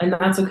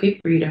that's okay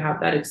for you to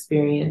have that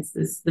experience.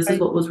 This is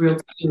what was real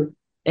to you.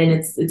 And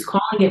it's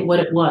calling it what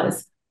it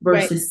was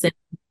versus saying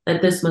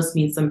that this must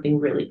mean something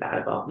really bad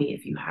about me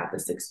if you had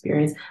this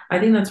experience. I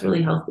think that's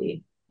really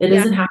healthy. It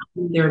doesn't have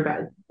to be they were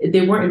bad.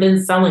 They weren't, it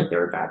didn't sound like they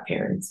were bad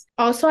parents.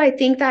 Also, I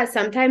think that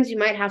sometimes you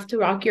might have to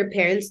walk your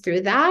parents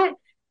through that.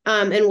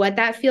 And what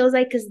that feels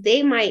like, because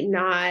they might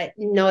not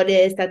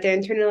notice that they're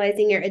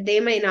internalizing it, or they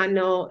might not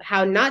know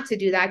how not to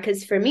do that.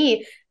 Because for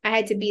me, I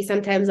had to be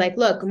sometimes like,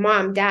 look,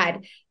 mom,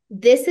 dad,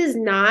 this is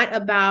not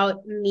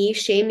about me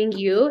shaming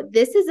you.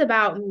 This is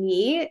about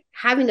me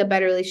having a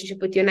better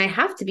relationship with you. And I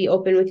have to be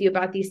open with you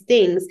about these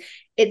things.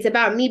 It's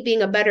about me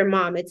being a better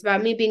mom. It's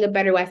about me being a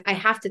better wife. I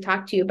have to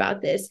talk to you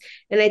about this.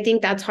 And I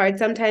think that's hard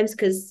sometimes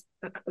because,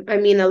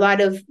 a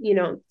lot of,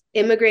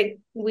 immigrant,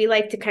 we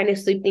like to kind of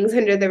sweep things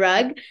under the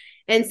rug.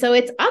 And so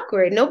it's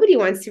awkward. Nobody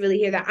wants to really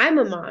hear that I'm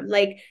a mom.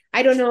 Like,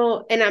 I don't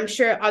know. And I'm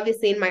sure,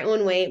 obviously, in my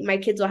own way, my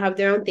kids will have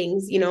their own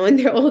things, and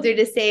they're older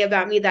to say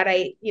about me that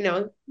I,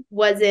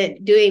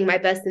 wasn't doing my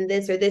best in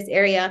this or this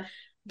area.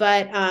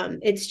 But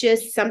it's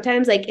just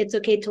sometimes like it's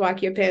okay to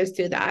walk your parents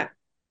through that.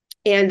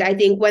 And I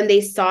think when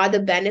they saw the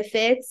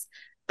benefits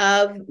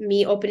of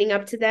me opening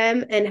up to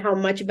them and how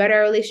much better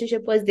our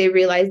relationship was, they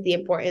realized the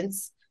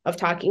importance of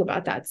talking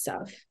about that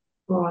stuff.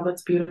 Oh,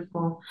 that's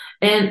beautiful.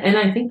 And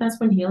I think that's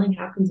when healing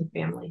happens in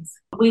families.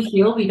 We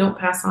heal, we don't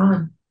pass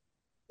on.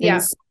 Yeah.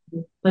 So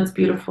that's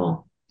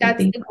beautiful.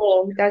 That's the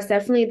goal. That's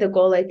definitely the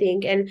goal, I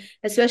think. And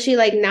especially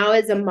like now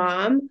as a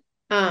mom,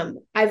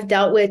 I've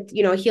dealt with,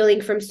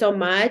 healing from so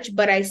much,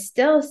 but I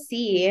still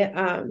see,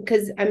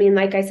 because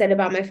like I said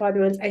about my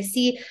father once, I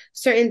see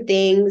certain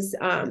things,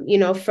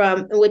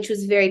 from, which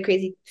was very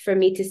crazy for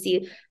me to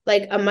see.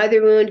 Like a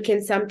mother wound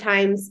can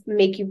sometimes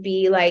make you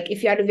be like,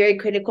 if you had a very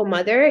critical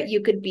mother,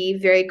 you could be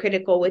very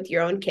critical with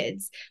your own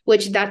kids,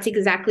 which that's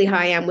exactly how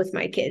I am with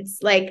my kids.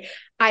 Like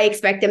I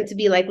expect them to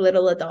be like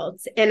little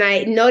adults.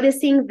 And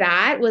noticing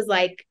that was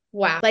like,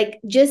 wow, like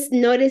just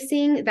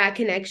noticing that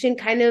connection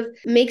kind of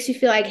makes you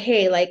feel like,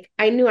 hey, like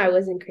I knew I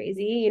wasn't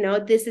crazy,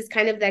 this is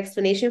kind of the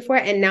explanation for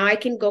it. And now I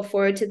can go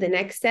forward to the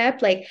next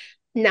step. Like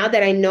now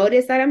that I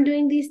notice that I'm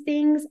doing these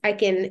things, I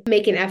can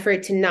make an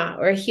effort to not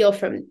or heal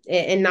from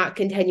it and not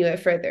continue it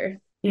further.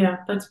 Yeah,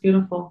 that's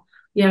beautiful.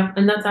 Yeah.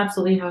 And that's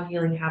absolutely how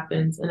healing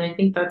happens. And I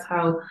think that's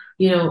how,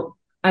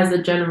 as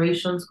the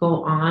generations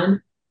go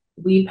on,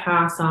 we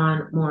pass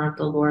on more of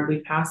the Lord.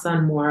 We pass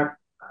on more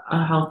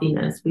of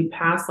healthiness. We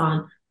pass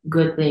on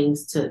good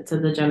things to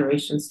the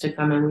generations to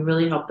come, and we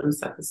really help them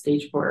set the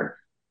stage for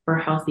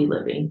healthy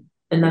living.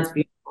 And that's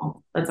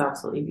beautiful. That's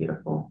absolutely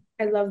beautiful.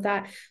 I love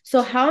that.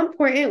 So how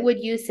important would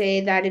you say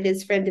that it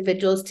is for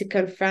individuals to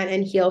confront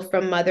and heal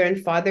from mother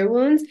and father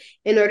wounds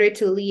in order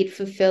to lead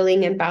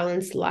fulfilling and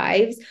balanced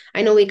lives?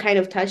 I know we kind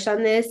of touched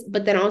on this,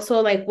 but then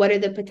also like what are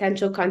the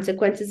potential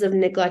consequences of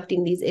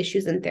neglecting these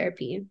issues in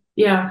therapy?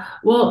 Yeah.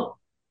 Well,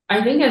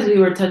 I think as we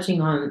were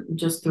touching on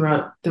just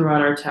throughout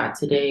our chat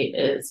today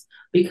is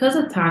because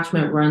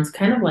attachment runs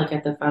kind of like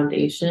at the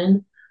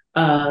foundation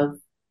of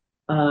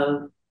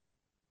of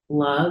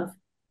love,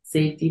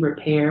 safety,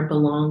 repair,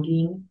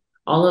 belonging,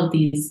 all of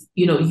these,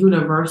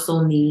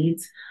 universal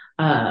needs,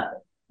 uh,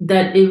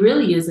 that it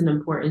really is an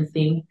important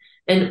thing.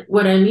 And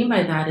what I mean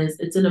by that is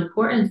it's an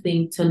important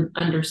thing to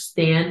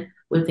understand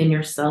within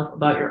yourself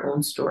about your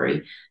own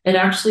story. And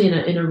actually,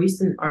 in a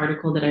recent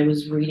article that I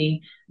was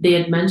reading, they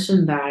had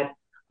mentioned that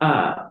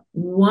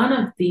one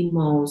of the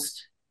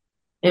most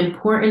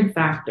important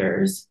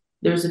factors,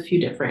 there's a few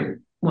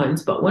different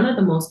ones, but one of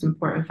the most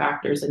important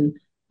factors in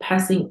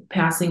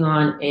passing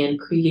on and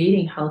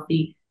creating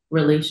healthy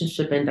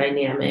relationship and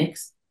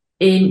dynamics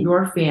in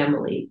your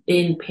family,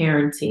 in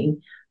parenting,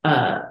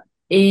 uh,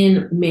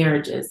 in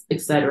marriages,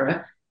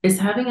 etc., is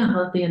having a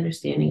healthy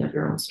understanding of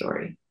your own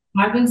story,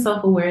 having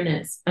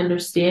self-awareness,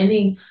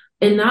 understanding,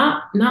 and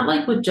not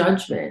like with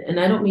judgment. And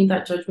I don't mean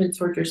that judgment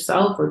towards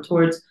yourself or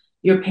towards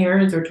your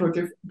parents or towards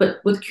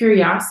but with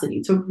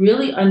curiosity to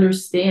really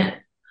understand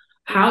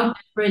how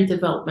different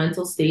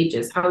developmental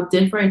stages, how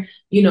different,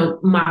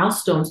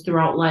 milestones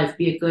throughout life,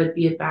 be it good,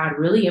 be it bad,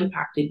 really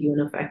impacted you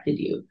and affected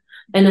you.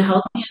 And a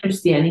healthy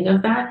understanding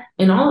of that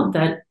and all of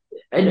that,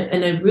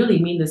 and I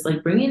really mean this,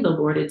 like bringing the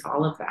Lord into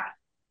all of that,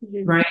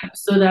 right?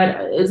 So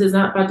that it is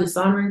not about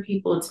dishonoring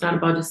people, it's not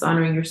about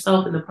dishonoring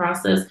yourself in the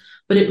process,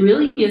 but it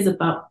really is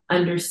about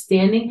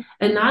understanding.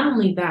 And not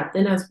only that,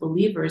 then as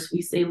believers,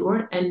 we say,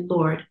 Lord,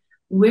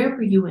 where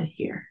were you in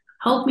here?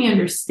 Help me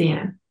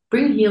understand.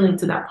 Bring healing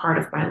to that part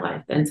of my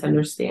life, then to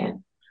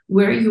understand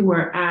where you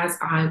were as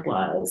I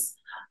was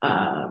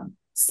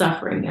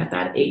suffering at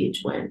that age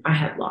when I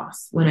had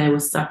lost, when I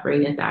was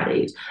suffering at that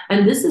age.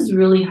 And this is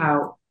really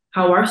how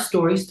our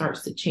story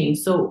starts to change.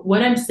 So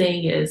what I'm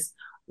saying is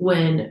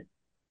when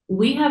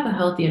we have a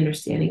healthy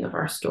understanding of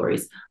our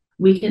stories,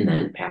 we can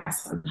then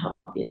pass on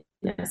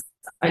healthiness.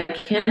 I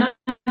cannot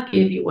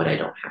give you what I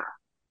don't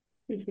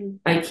have.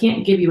 I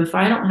can't give you, if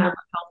I don't have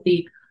a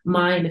healthy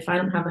mind, if I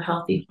don't have a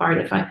healthy heart,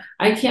 if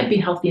I can't be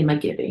healthy in my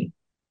giving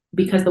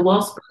because the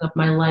wellspring of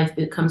my life,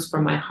 it comes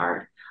from my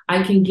heart.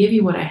 I can give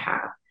you what I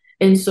have.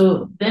 And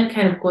so then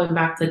kind of going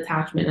back to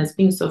attachment as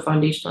being so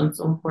foundational and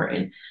so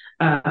important,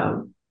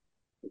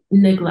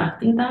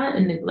 neglecting that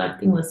and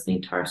neglecting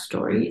listening to our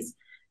stories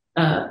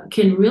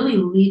can really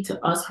lead to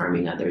us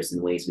harming others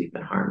in ways we've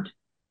been harmed.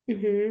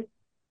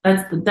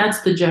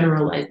 That's the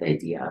generalized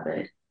idea of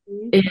it.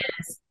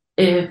 Is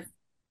if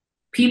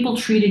people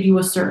treated you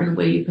a certain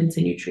way, you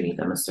continue treating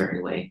them a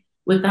certain way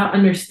without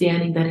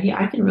understanding that, hey,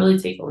 I can really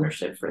take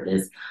ownership for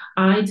this.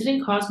 I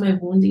didn't cause my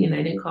wounding and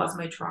I didn't cause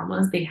my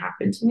traumas. They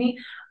happened to me,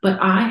 but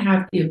I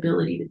have the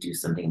ability to do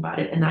something about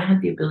it. And I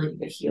have the ability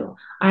to heal.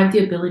 I have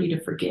the ability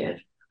to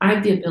forgive. I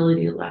have the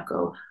ability to let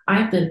go.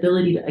 I have the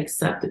ability to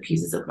accept the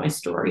pieces of my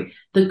story,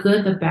 the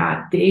good, the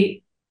bad.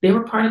 They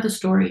were part of the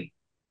story.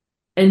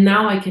 And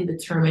now I can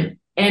determine,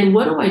 and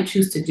what do I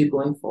choose to do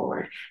going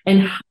forward?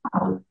 And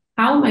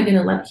how am I going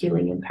to let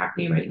healing impact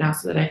me right now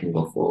so that I can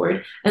go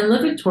forward and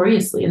live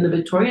victoriously in the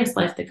victorious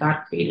life that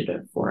God created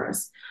it for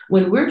us?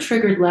 When we're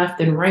triggered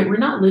left and right, we're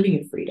not living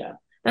in freedom.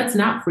 That's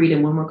not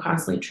freedom when we're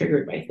constantly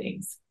triggered by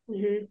things.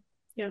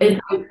 Yeah.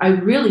 And I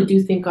really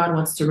do think God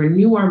wants to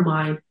renew our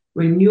mind,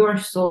 renew our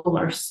soul,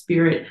 our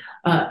spirit,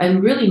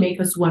 and really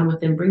make us one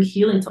with Him, bring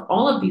healing to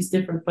all of these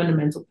different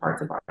fundamental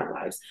parts of our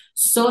lives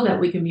so that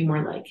we can be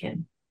more like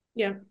Him.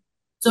 Yeah.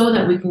 So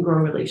that we can grow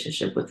a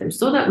relationship with Him,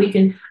 so that we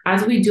can,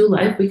 as we do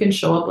life, we can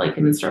show up like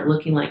Him and start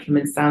looking like Him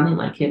and sounding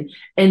like Him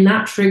and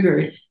not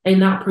triggered and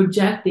not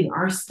projecting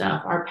our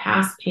stuff, our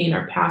past pain,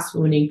 our past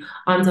wounding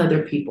onto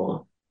other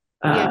people.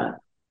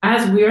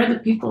 As we are the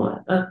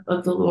people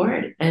of the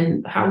Lord,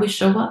 and how we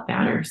show up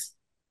matters.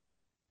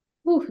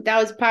 Ooh, that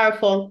was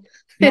powerful.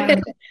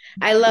 Yeah.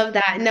 I love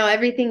that. No,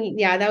 everything.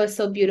 Yeah, that was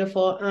so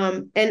beautiful.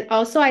 And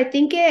also I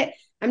think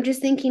I'm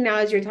just thinking now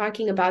as you're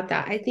talking about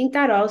that, I think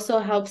that also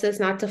helps us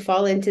not to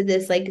fall into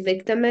this like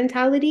victim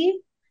mentality.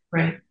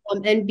 Right.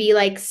 And be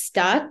like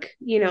stuck,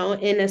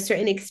 in a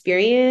certain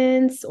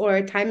experience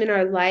or time in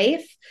our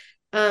life.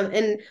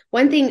 And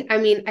one thing, I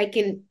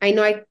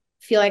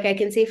feel like I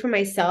can say for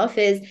myself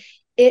is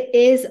it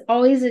is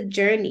always a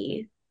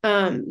journey.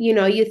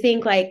 You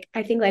think like,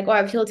 oh,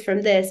 I've healed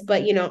from this,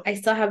 but I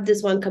still have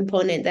this one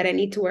component that I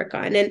need to work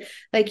on. And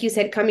like you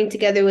said, coming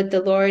together with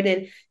the Lord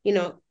and,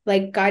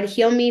 like, God,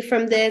 heal me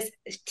from this,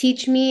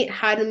 teach me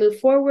how to move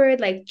forward,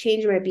 like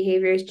change my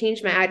behaviors,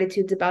 change my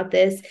attitudes about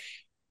this.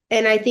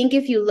 And I think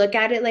if you look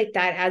at it like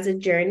that as a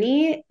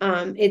journey,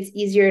 it's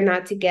easier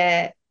not to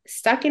get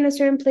stuck in a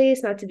certain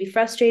place, not to be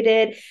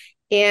frustrated,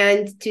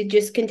 and to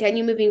just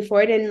continue moving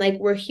forward. And like,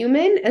 we're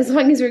human, as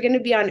long as we're going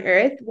to be on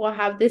earth, we'll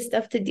have this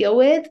stuff to deal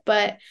with.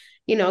 But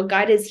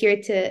God is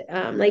here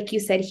to, like you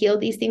said, heal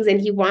these things, and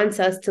he wants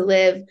us to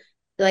live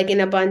like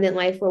an abundant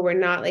life where we're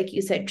not, like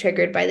you said,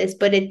 triggered by this.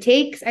 But it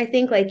takes, I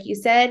think, like you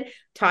said,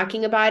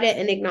 talking about it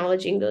and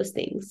acknowledging those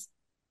things.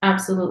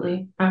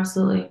 Absolutely.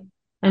 Absolutely.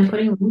 And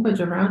putting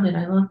language around it.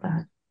 I love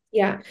that.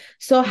 Yeah.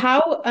 So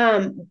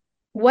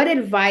what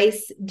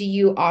advice do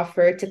you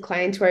offer to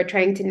clients who are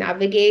trying to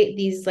navigate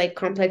these like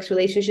complex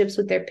relationships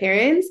with their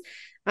parents?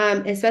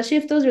 Especially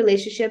if those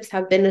relationships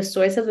have been a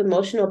source of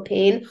emotional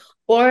pain,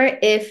 or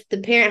if the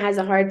parent has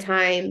a hard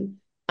time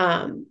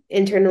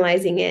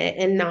internalizing it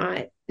and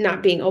not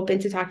being open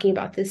to talking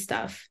about this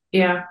stuff.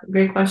 Yeah,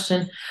 great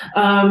question.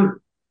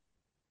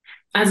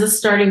 As a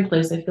starting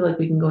place, I feel like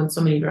we can go in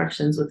so many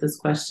directions with this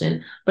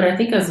question, but I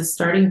think as a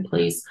starting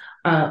place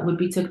would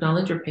be to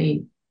acknowledge your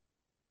pain.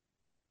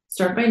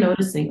 Start by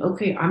noticing,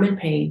 okay, I'm in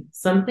pain.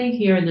 Something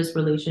here in this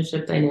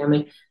relationship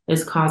dynamic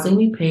is causing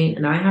me pain,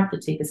 and I have to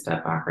take a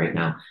step back right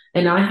now.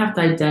 And I have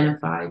to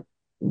identify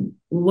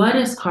what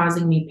is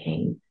causing me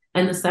pain.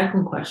 And the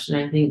second question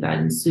I think that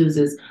ensues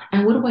is,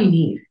 and what do I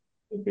need?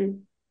 Mm-hmm.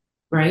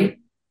 Right?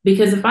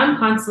 Because if I'm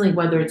constantly,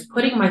 whether it's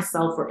putting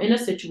myself or in a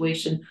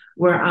situation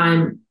where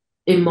I'm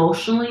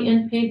emotionally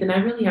in pain, then I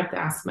really have to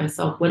ask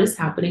myself, what is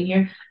happening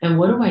here? And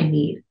what do I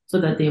need so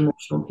that the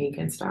emotional pain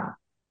can stop?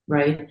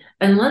 Right.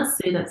 And let's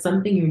say that's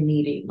something you're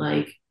needing,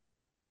 like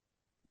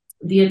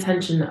the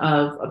attention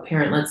of a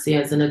parent, let's say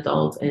as an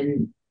adult,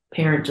 and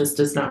parent just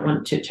does not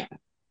want to chit chat,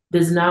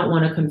 does not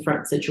want to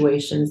confront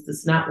situations,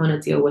 does not want to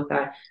deal with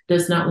that,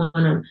 does not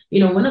want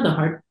to, one of the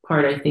hard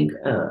part, I think,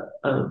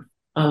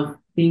 of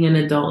being an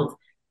adult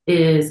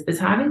is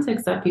having to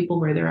accept people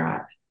where they're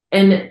at.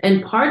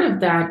 And part of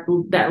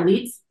that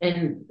leads,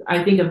 and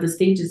I think of the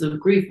stages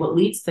of grief, what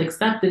leads to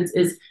acceptance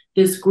is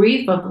this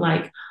grief of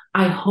like,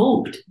 I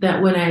hoped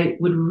that when I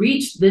would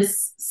reach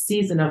this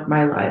season of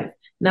my life,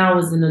 now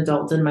as an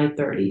adult in my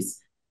 30s,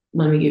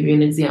 let me give you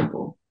an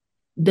example,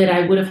 that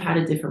I would have had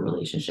a different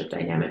relationship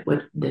dynamic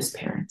with this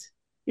parent.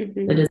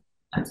 Mm-hmm.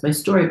 That's my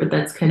story, but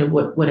that's kind of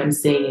what I'm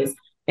saying is,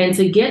 and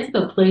to get to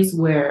the place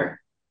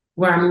where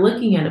I'm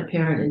looking at a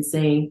parent and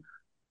saying,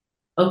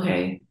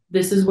 okay,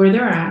 this is where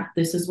they're at,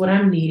 this is what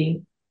I'm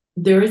needing.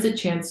 There is a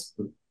chance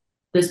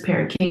this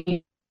parent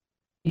can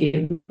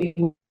give me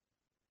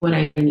what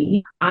I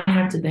need. I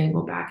have to then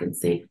go back and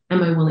say,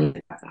 am I willing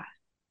to have that?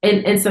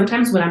 And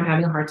sometimes when I'm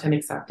having a hard time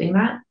accepting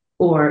that,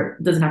 or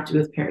it doesn't have to be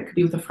with a parent, it could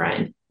be with a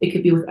friend, it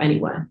could be with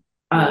anyone.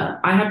 I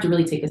have to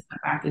really take a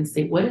step back and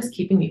say, what is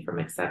keeping me from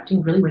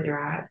accepting really where they're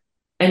at?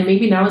 And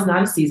maybe now is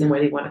not a season where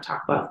they want to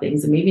talk about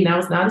things. And maybe now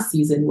is not a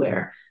season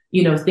where,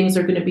 things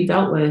are going to be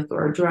dealt with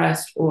or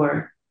addressed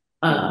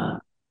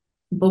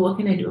but what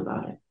can I do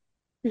about it?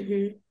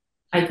 Mm-hmm.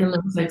 I can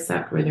learn to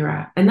accept where they're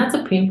at. And that's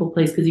a painful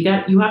place because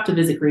you have to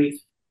visit grief.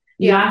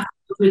 You have to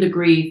go through the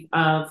grief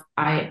of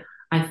I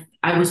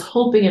was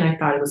hoping and I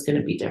thought it was going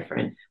to be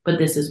different, but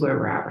this is where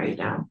we're at right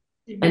now.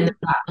 Mm-hmm. And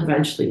that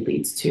eventually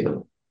leads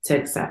to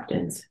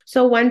acceptance.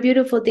 So one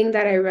beautiful thing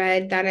that I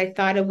read that I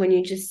thought of when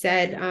you just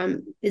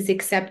said is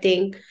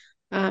accepting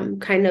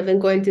kind of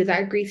and going through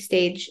that grief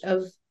stage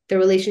of the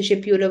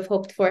relationship you would have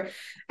hoped for.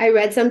 I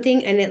read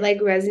something and it like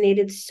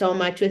resonated so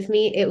much with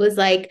me. It was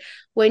like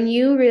when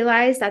you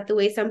realize that the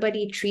way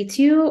somebody treats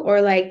you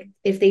or like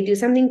if they do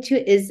something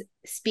to you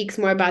speaks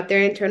more about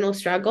their internal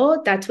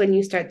struggle, that's when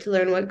you start to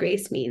learn what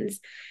grace means.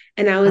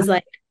 And I was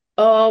like,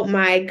 oh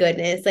my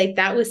goodness, like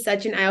that was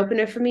such an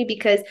eye-opener for me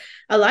because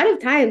a lot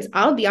of times,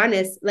 I'll be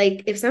honest,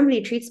 like if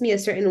somebody treats me a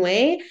certain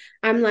way,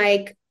 I'm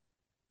like,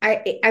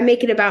 I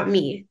make it about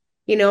me.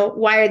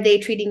 Why are they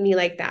treating me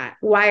like that?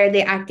 Why are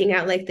they acting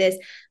out like this?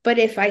 But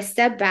if I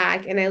step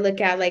back and I look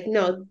at like,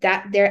 no,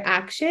 that their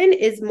action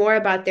is more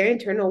about their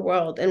internal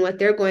world and what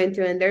they're going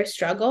through and their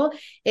struggle,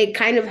 it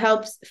kind of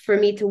helps for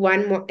me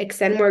to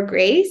extend more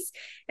grace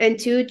and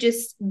two,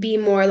 just be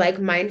more like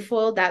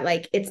mindful that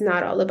like, it's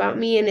not all about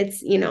me. And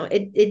it's,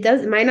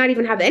 it might not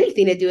even have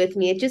anything to do with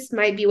me. It just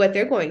might be what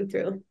they're going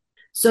through.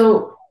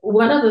 So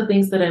one of the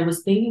things that I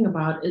was thinking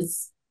about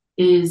is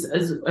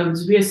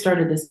as we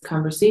started this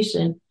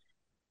conversation,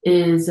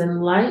 is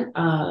in light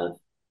of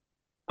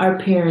our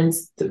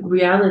parents, the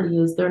reality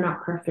is they're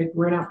not perfect.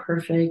 We're not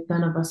perfect.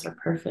 None of us are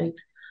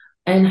perfect.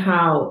 And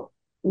how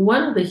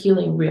one of the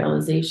healing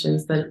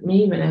realizations that may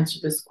even answer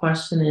this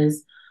question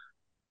is,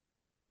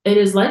 it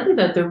is likely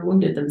that they're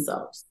wounded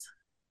themselves.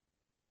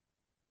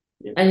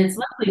 Yeah. And it's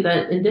likely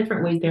that in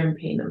different ways they're in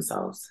pain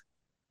themselves.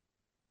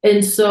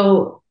 And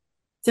so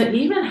to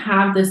even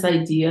have this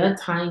idea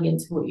tying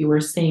into what you were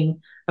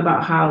saying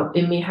about how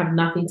it may have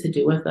nothing to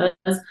do with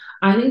us,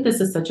 I think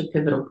this is such a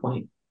pivotal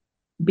point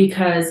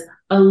because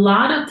a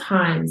lot of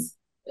times,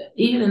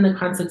 even in the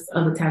context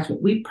of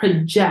attachment, we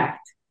project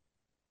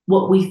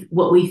what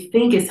we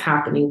think is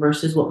happening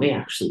versus what may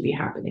actually be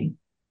happening.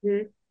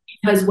 Mm-hmm.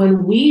 Because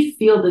when we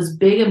feel this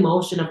big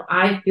emotion of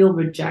I feel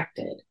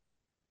rejected,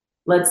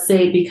 let's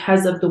say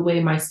because of the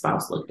way my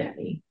spouse looked at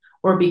me,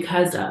 or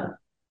because of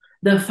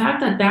the fact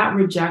that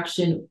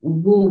rejection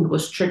wound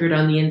was triggered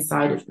on the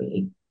inside of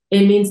me,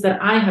 it means that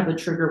I have a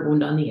trigger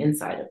wound on the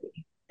inside of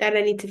me. That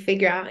I need to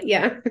figure out.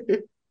 Yeah.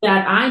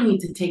 that I need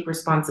to take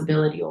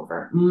responsibility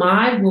over.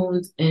 My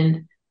wounds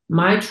and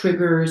my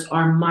triggers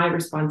are my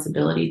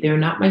responsibility. They're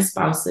not my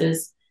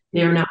spouse's.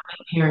 They're not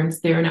my parents.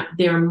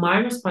 They're my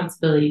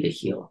responsibility to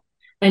heal.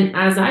 And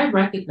as I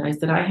recognize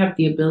that I have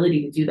the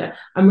ability to do that,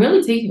 I'm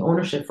really taking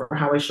ownership for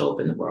how I show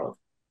up in the world.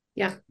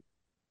 Yeah.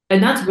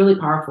 And that's really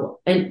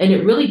powerful. And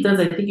it really does,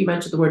 I think you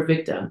mentioned the word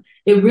victim.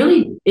 It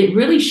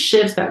really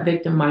shifts that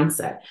victim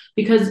mindset.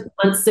 Because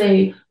let's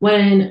say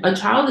when a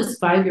child is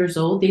 5 years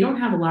old, they don't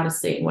have a lot of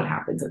say in what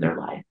happens in their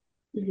life.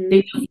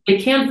 Mm-hmm. They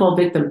can fall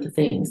victim to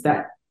things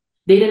that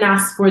they didn't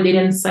ask for, they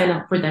didn't sign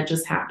up for, that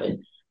just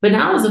happened. But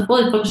now as a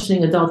fully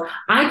functioning adult,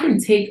 I can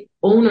take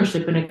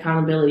ownership and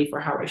accountability for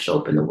how I show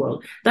up in the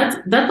world. That's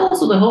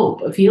also the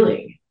hope of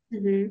healing.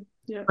 Mm-hmm.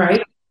 Yeah.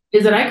 Right?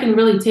 Is that I can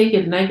really take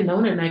it and I can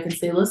own it and I can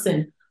say,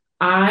 listen,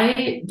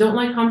 I don't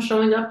like how I'm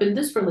showing up in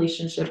this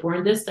relationship or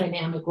in this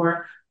dynamic,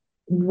 or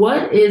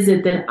what is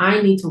it that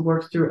I need to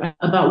work through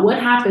about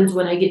what happens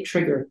when I get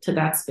triggered to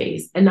that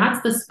space. And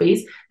that's the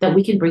space that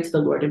we can bring to the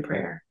Lord in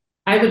prayer.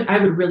 I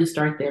would really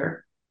start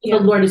there. Yeah.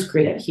 The Lord is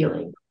great at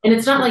healing. And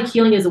it's not like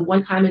healing is a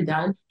one time and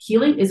done.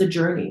 Healing is a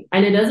journey.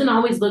 And it doesn't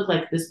always look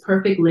like this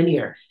perfect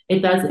linear. It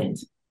doesn't.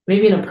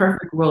 Maybe in a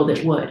perfect world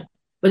it would.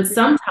 But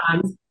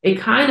sometimes it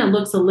kind of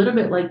looks a little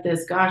bit like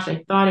this. Gosh,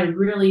 I thought I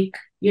really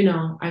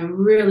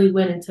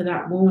went into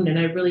that wound and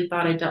I really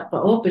thought I dealt,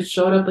 but it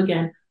showed up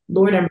again.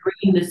 Lord, I'm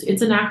bringing this.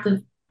 It's an act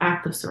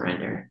of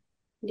surrender.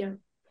 Yeah.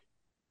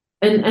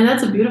 And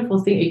that's a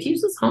beautiful thing. It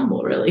keeps us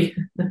humble, really.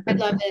 I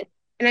love it.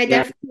 And I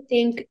definitely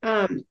think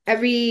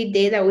every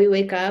day that we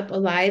wake up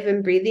alive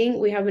and breathing,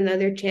 we have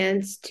another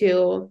chance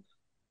to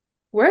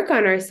work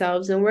on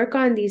ourselves and work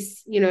on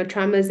these,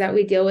 traumas that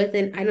we deal with.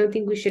 And I don't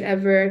think we should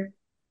ever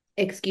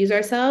excuse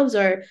ourselves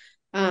or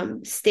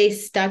stay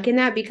stuck in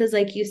that, because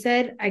like you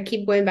said, I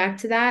keep going back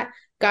to that.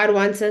 God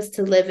wants us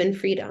to live in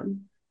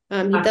freedom.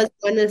 He doesn't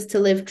want us to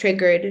live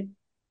triggered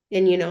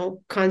and,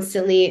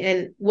 constantly.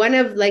 And one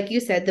of, like you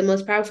said, the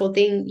most powerful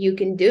thing you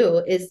can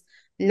do is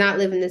not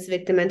live in this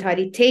victim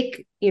mentality.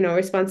 Take,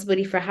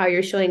 responsibility for how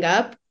you're showing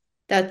up.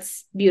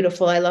 That's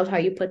beautiful. I love how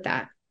you put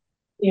that.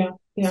 Yeah.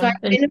 So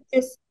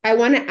I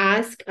want to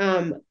ask,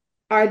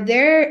 are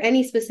there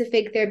any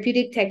specific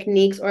therapeutic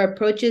techniques or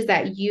approaches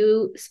that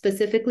you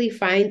specifically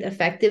find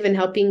effective in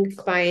helping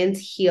clients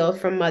heal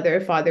from mother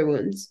or father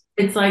wounds?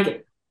 It's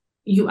like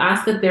you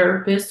ask a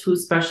therapist who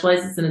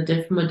specializes in a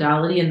different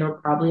modality, and they'll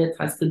probably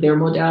attest to their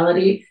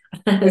modality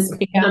as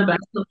being the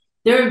best.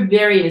 There are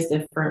various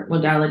different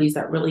modalities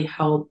that really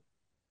help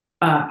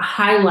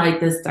highlight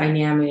this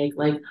dynamic.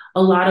 Like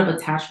a lot of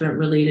attachment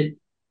related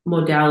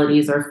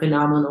modalities are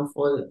phenomenal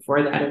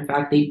for that. In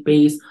fact, they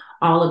base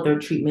all of their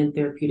treatment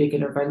therapeutic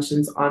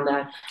interventions on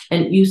that,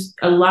 and use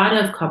a lot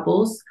of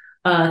couples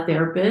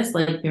therapists,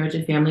 like marriage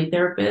and family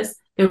therapists.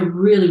 They're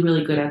really,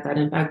 really good at that.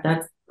 In fact,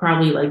 that's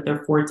probably like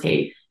their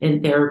forte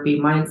in therapy.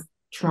 Mine's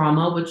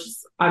trauma, which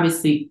is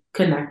obviously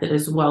connected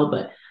as well,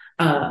 but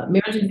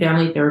marriage and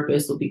family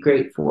therapists will be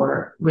great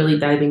for really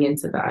diving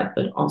into that,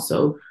 but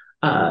also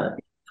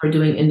for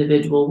doing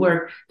individual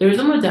work. There's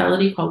a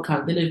modality called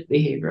cognitive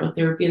behavioral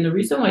therapy. And the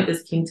reason why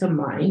this came to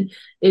mind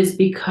is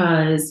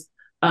because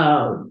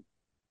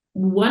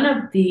one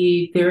of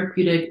the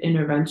therapeutic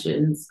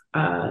interventions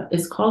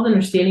is called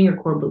understanding your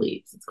core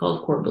beliefs. It's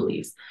called core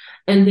beliefs.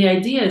 And the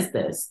idea is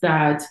this,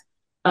 that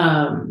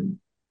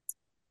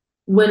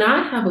when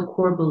I have a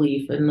core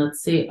belief, and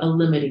let's say a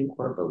limiting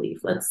core belief,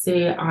 let's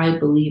say I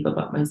believe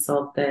about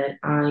myself that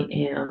I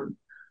am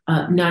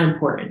not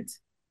important,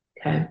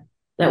 okay?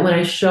 That when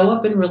I show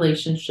up in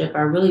relationship,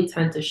 I really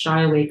tend to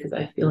shy away because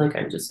I feel like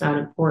I'm just not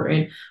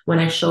important. When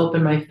I show up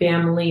in my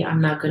family,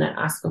 I'm not going to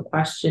ask a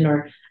question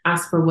or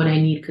ask for what I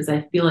need because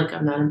I feel like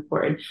I'm not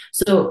important.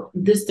 So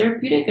this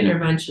therapeutic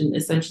intervention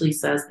essentially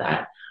says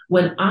that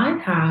when I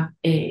have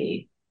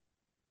a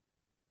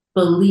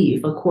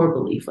belief, a core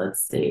belief,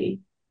 let's say,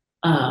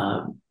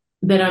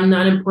 that I'm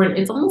not important,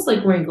 it's almost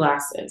like wearing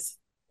glasses.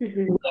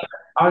 Mm-hmm.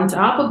 On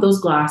top of those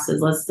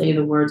glasses, let's say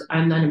the words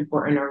 "I'm not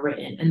important" are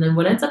written. And then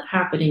what ends up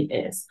happening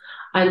is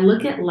I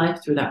look at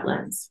life through that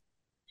lens.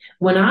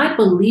 When I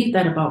believe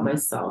that about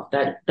myself,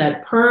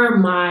 that per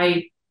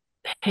my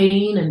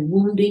pain and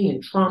wounding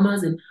and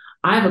traumas, and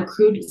I've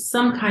accrued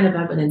some kind of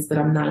evidence that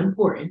I'm not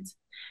important,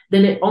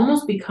 then it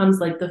almost becomes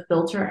like the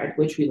filter at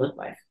which we live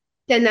life.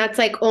 Then that's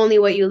like only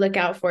what you look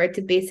out for,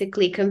 to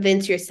basically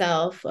convince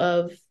yourself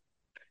of.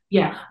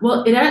 Yeah,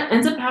 well, it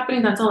ends up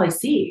happening. That's all I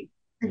see.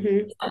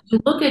 Mm-hmm. You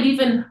look at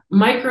even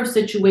micro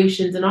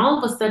situations, and all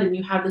of a sudden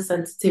you have the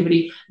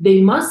sensitivity.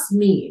 They must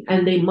mean,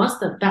 and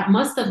that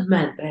must have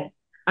meant that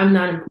I'm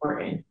not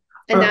important.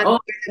 And that's where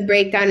the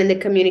breakdown in the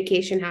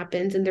communication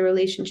happens in the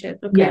relationship.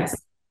 Okay. Yes.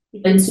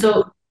 And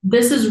so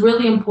this is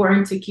really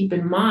important to keep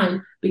in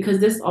mind, because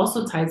this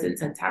also ties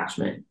into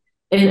attachment.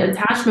 And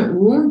attachment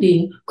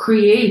wounding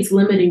creates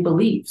limiting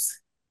beliefs.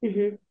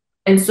 Mm-hmm.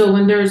 And so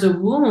when there's a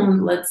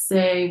wound, let's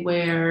say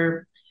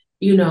where,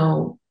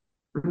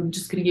 I'm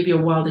just going to give you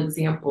a wild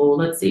example.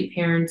 Let's say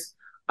parents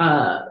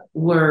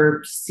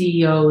were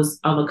CEOs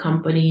of a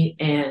company,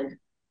 and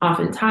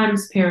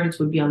oftentimes parents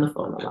would be on the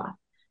phone a lot.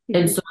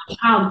 And so a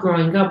child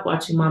growing up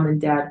watching mom and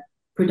dad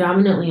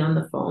predominantly on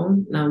the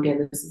phone, now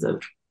again, this is a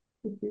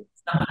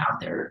someone out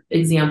there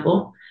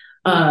example,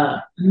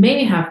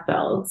 may have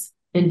felt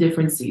in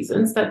different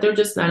seasons that they're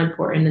just not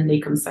important and they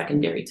come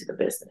secondary to the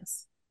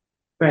business,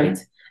 right?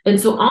 And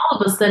so all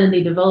of a sudden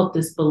they develop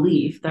this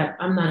belief that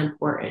I'm not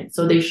important.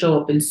 So they show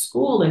up in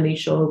school and they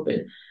show up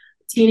in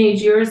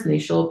teenage years and they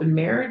show up in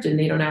marriage and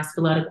they don't ask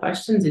a lot of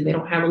questions and they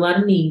don't have a lot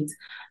of needs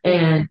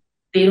and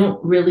they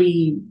don't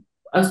really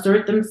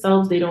assert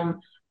themselves. They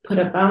don't put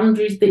up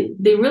boundaries.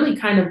 They really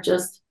kind of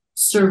just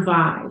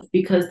survive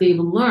because they've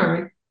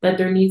learned that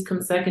their needs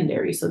come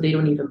secondary, so they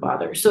don't even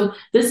bother. So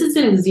this is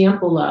an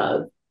example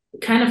of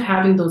kind of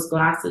having those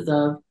glasses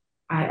of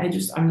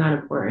I'm not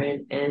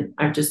important, and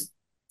I've just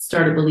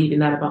started believing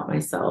that about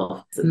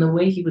myself. And the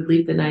way he would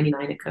leave the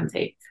 99 and come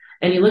take.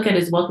 And you look at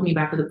his welcoming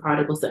back of the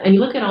prodigal son, and you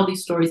look at all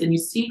these stories and you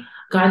see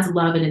God's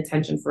love and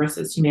intention for us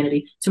as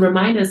humanity to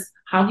remind us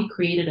how he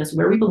created us,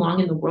 where we belong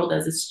in the world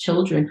as his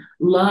children,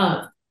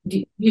 love.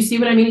 Do you see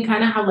what I mean?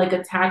 Kind of how like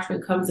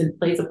attachment comes and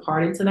plays a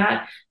part into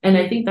that. And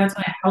I think that's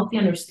why a healthy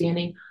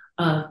understanding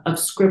of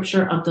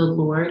scripture of the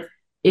Lord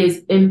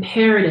is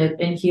imperative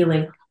in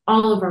healing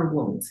all of our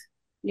wounds.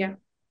 Yeah.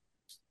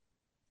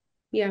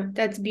 Yeah,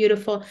 that's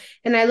beautiful.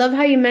 And I love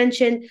how you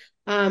mentioned,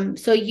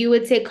 so you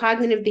would say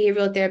cognitive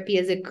behavioral therapy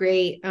is a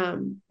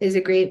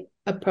great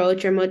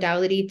approach or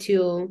modality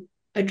to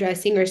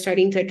addressing or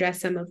starting to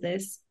address some of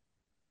this.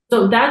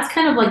 So that's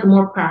kind of like a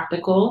more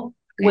practical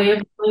way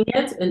of doing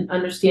it and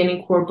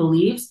understanding core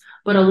beliefs.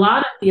 But a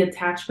lot of the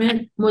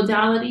attachment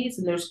modalities,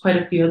 and there's quite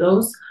a few of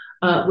those,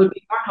 would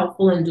be more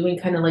helpful in doing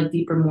kind of like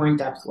deeper, more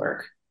in-depth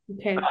work.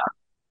 Okay.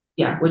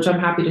 Yeah, which I'm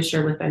happy to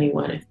share with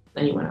anyone if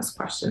anyone has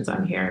questions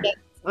on here. Yes.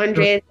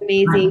 Andrea is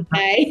amazing,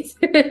 guys.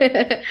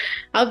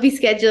 I'll be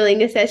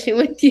scheduling a session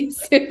with you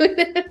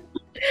soon.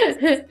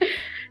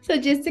 So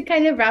just to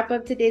kind of wrap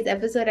up today's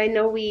episode, I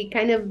know we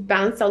kind of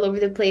bounced all over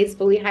the place,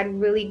 but we had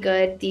really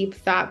good, deep,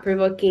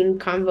 thought-provoking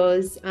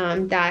convos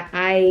that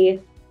I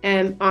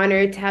am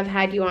honored to have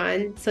had you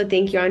on. So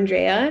thank you,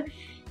 Andrea.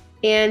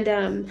 And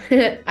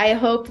I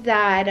hope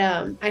that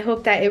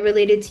it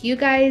related to you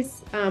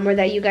guys, or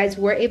that you guys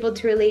were able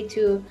to relate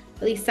to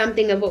at least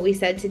something of what we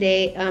said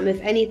today. If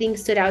anything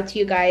stood out to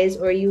you guys,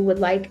 or you would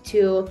like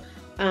to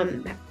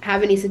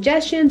have any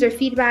suggestions or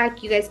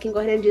feedback, you guys can go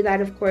ahead and do that,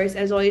 of course,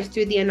 as always,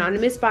 through the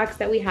anonymous box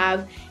that we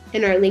have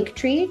in our link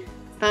tree.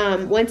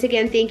 Once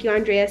again, thank you,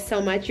 Andrea,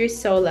 so much. You're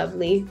so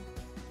lovely.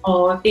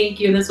 Oh, thank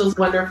you. This was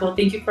wonderful.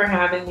 Thank you for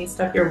having me,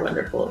 Steph. You're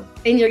wonderful.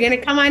 And you're going to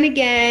come on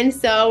again,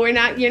 so you're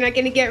not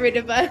going to get rid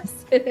of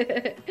us.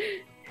 Of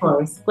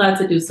course. Glad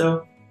to do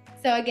so.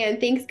 So again,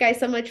 thanks guys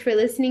so much for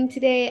listening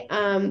today.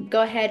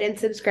 Go ahead and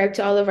subscribe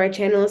to all of our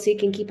channels so you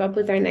can keep up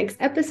with our next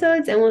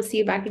episodes, and we'll see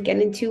you back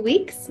again in 2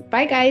 weeks.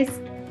 Bye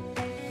guys.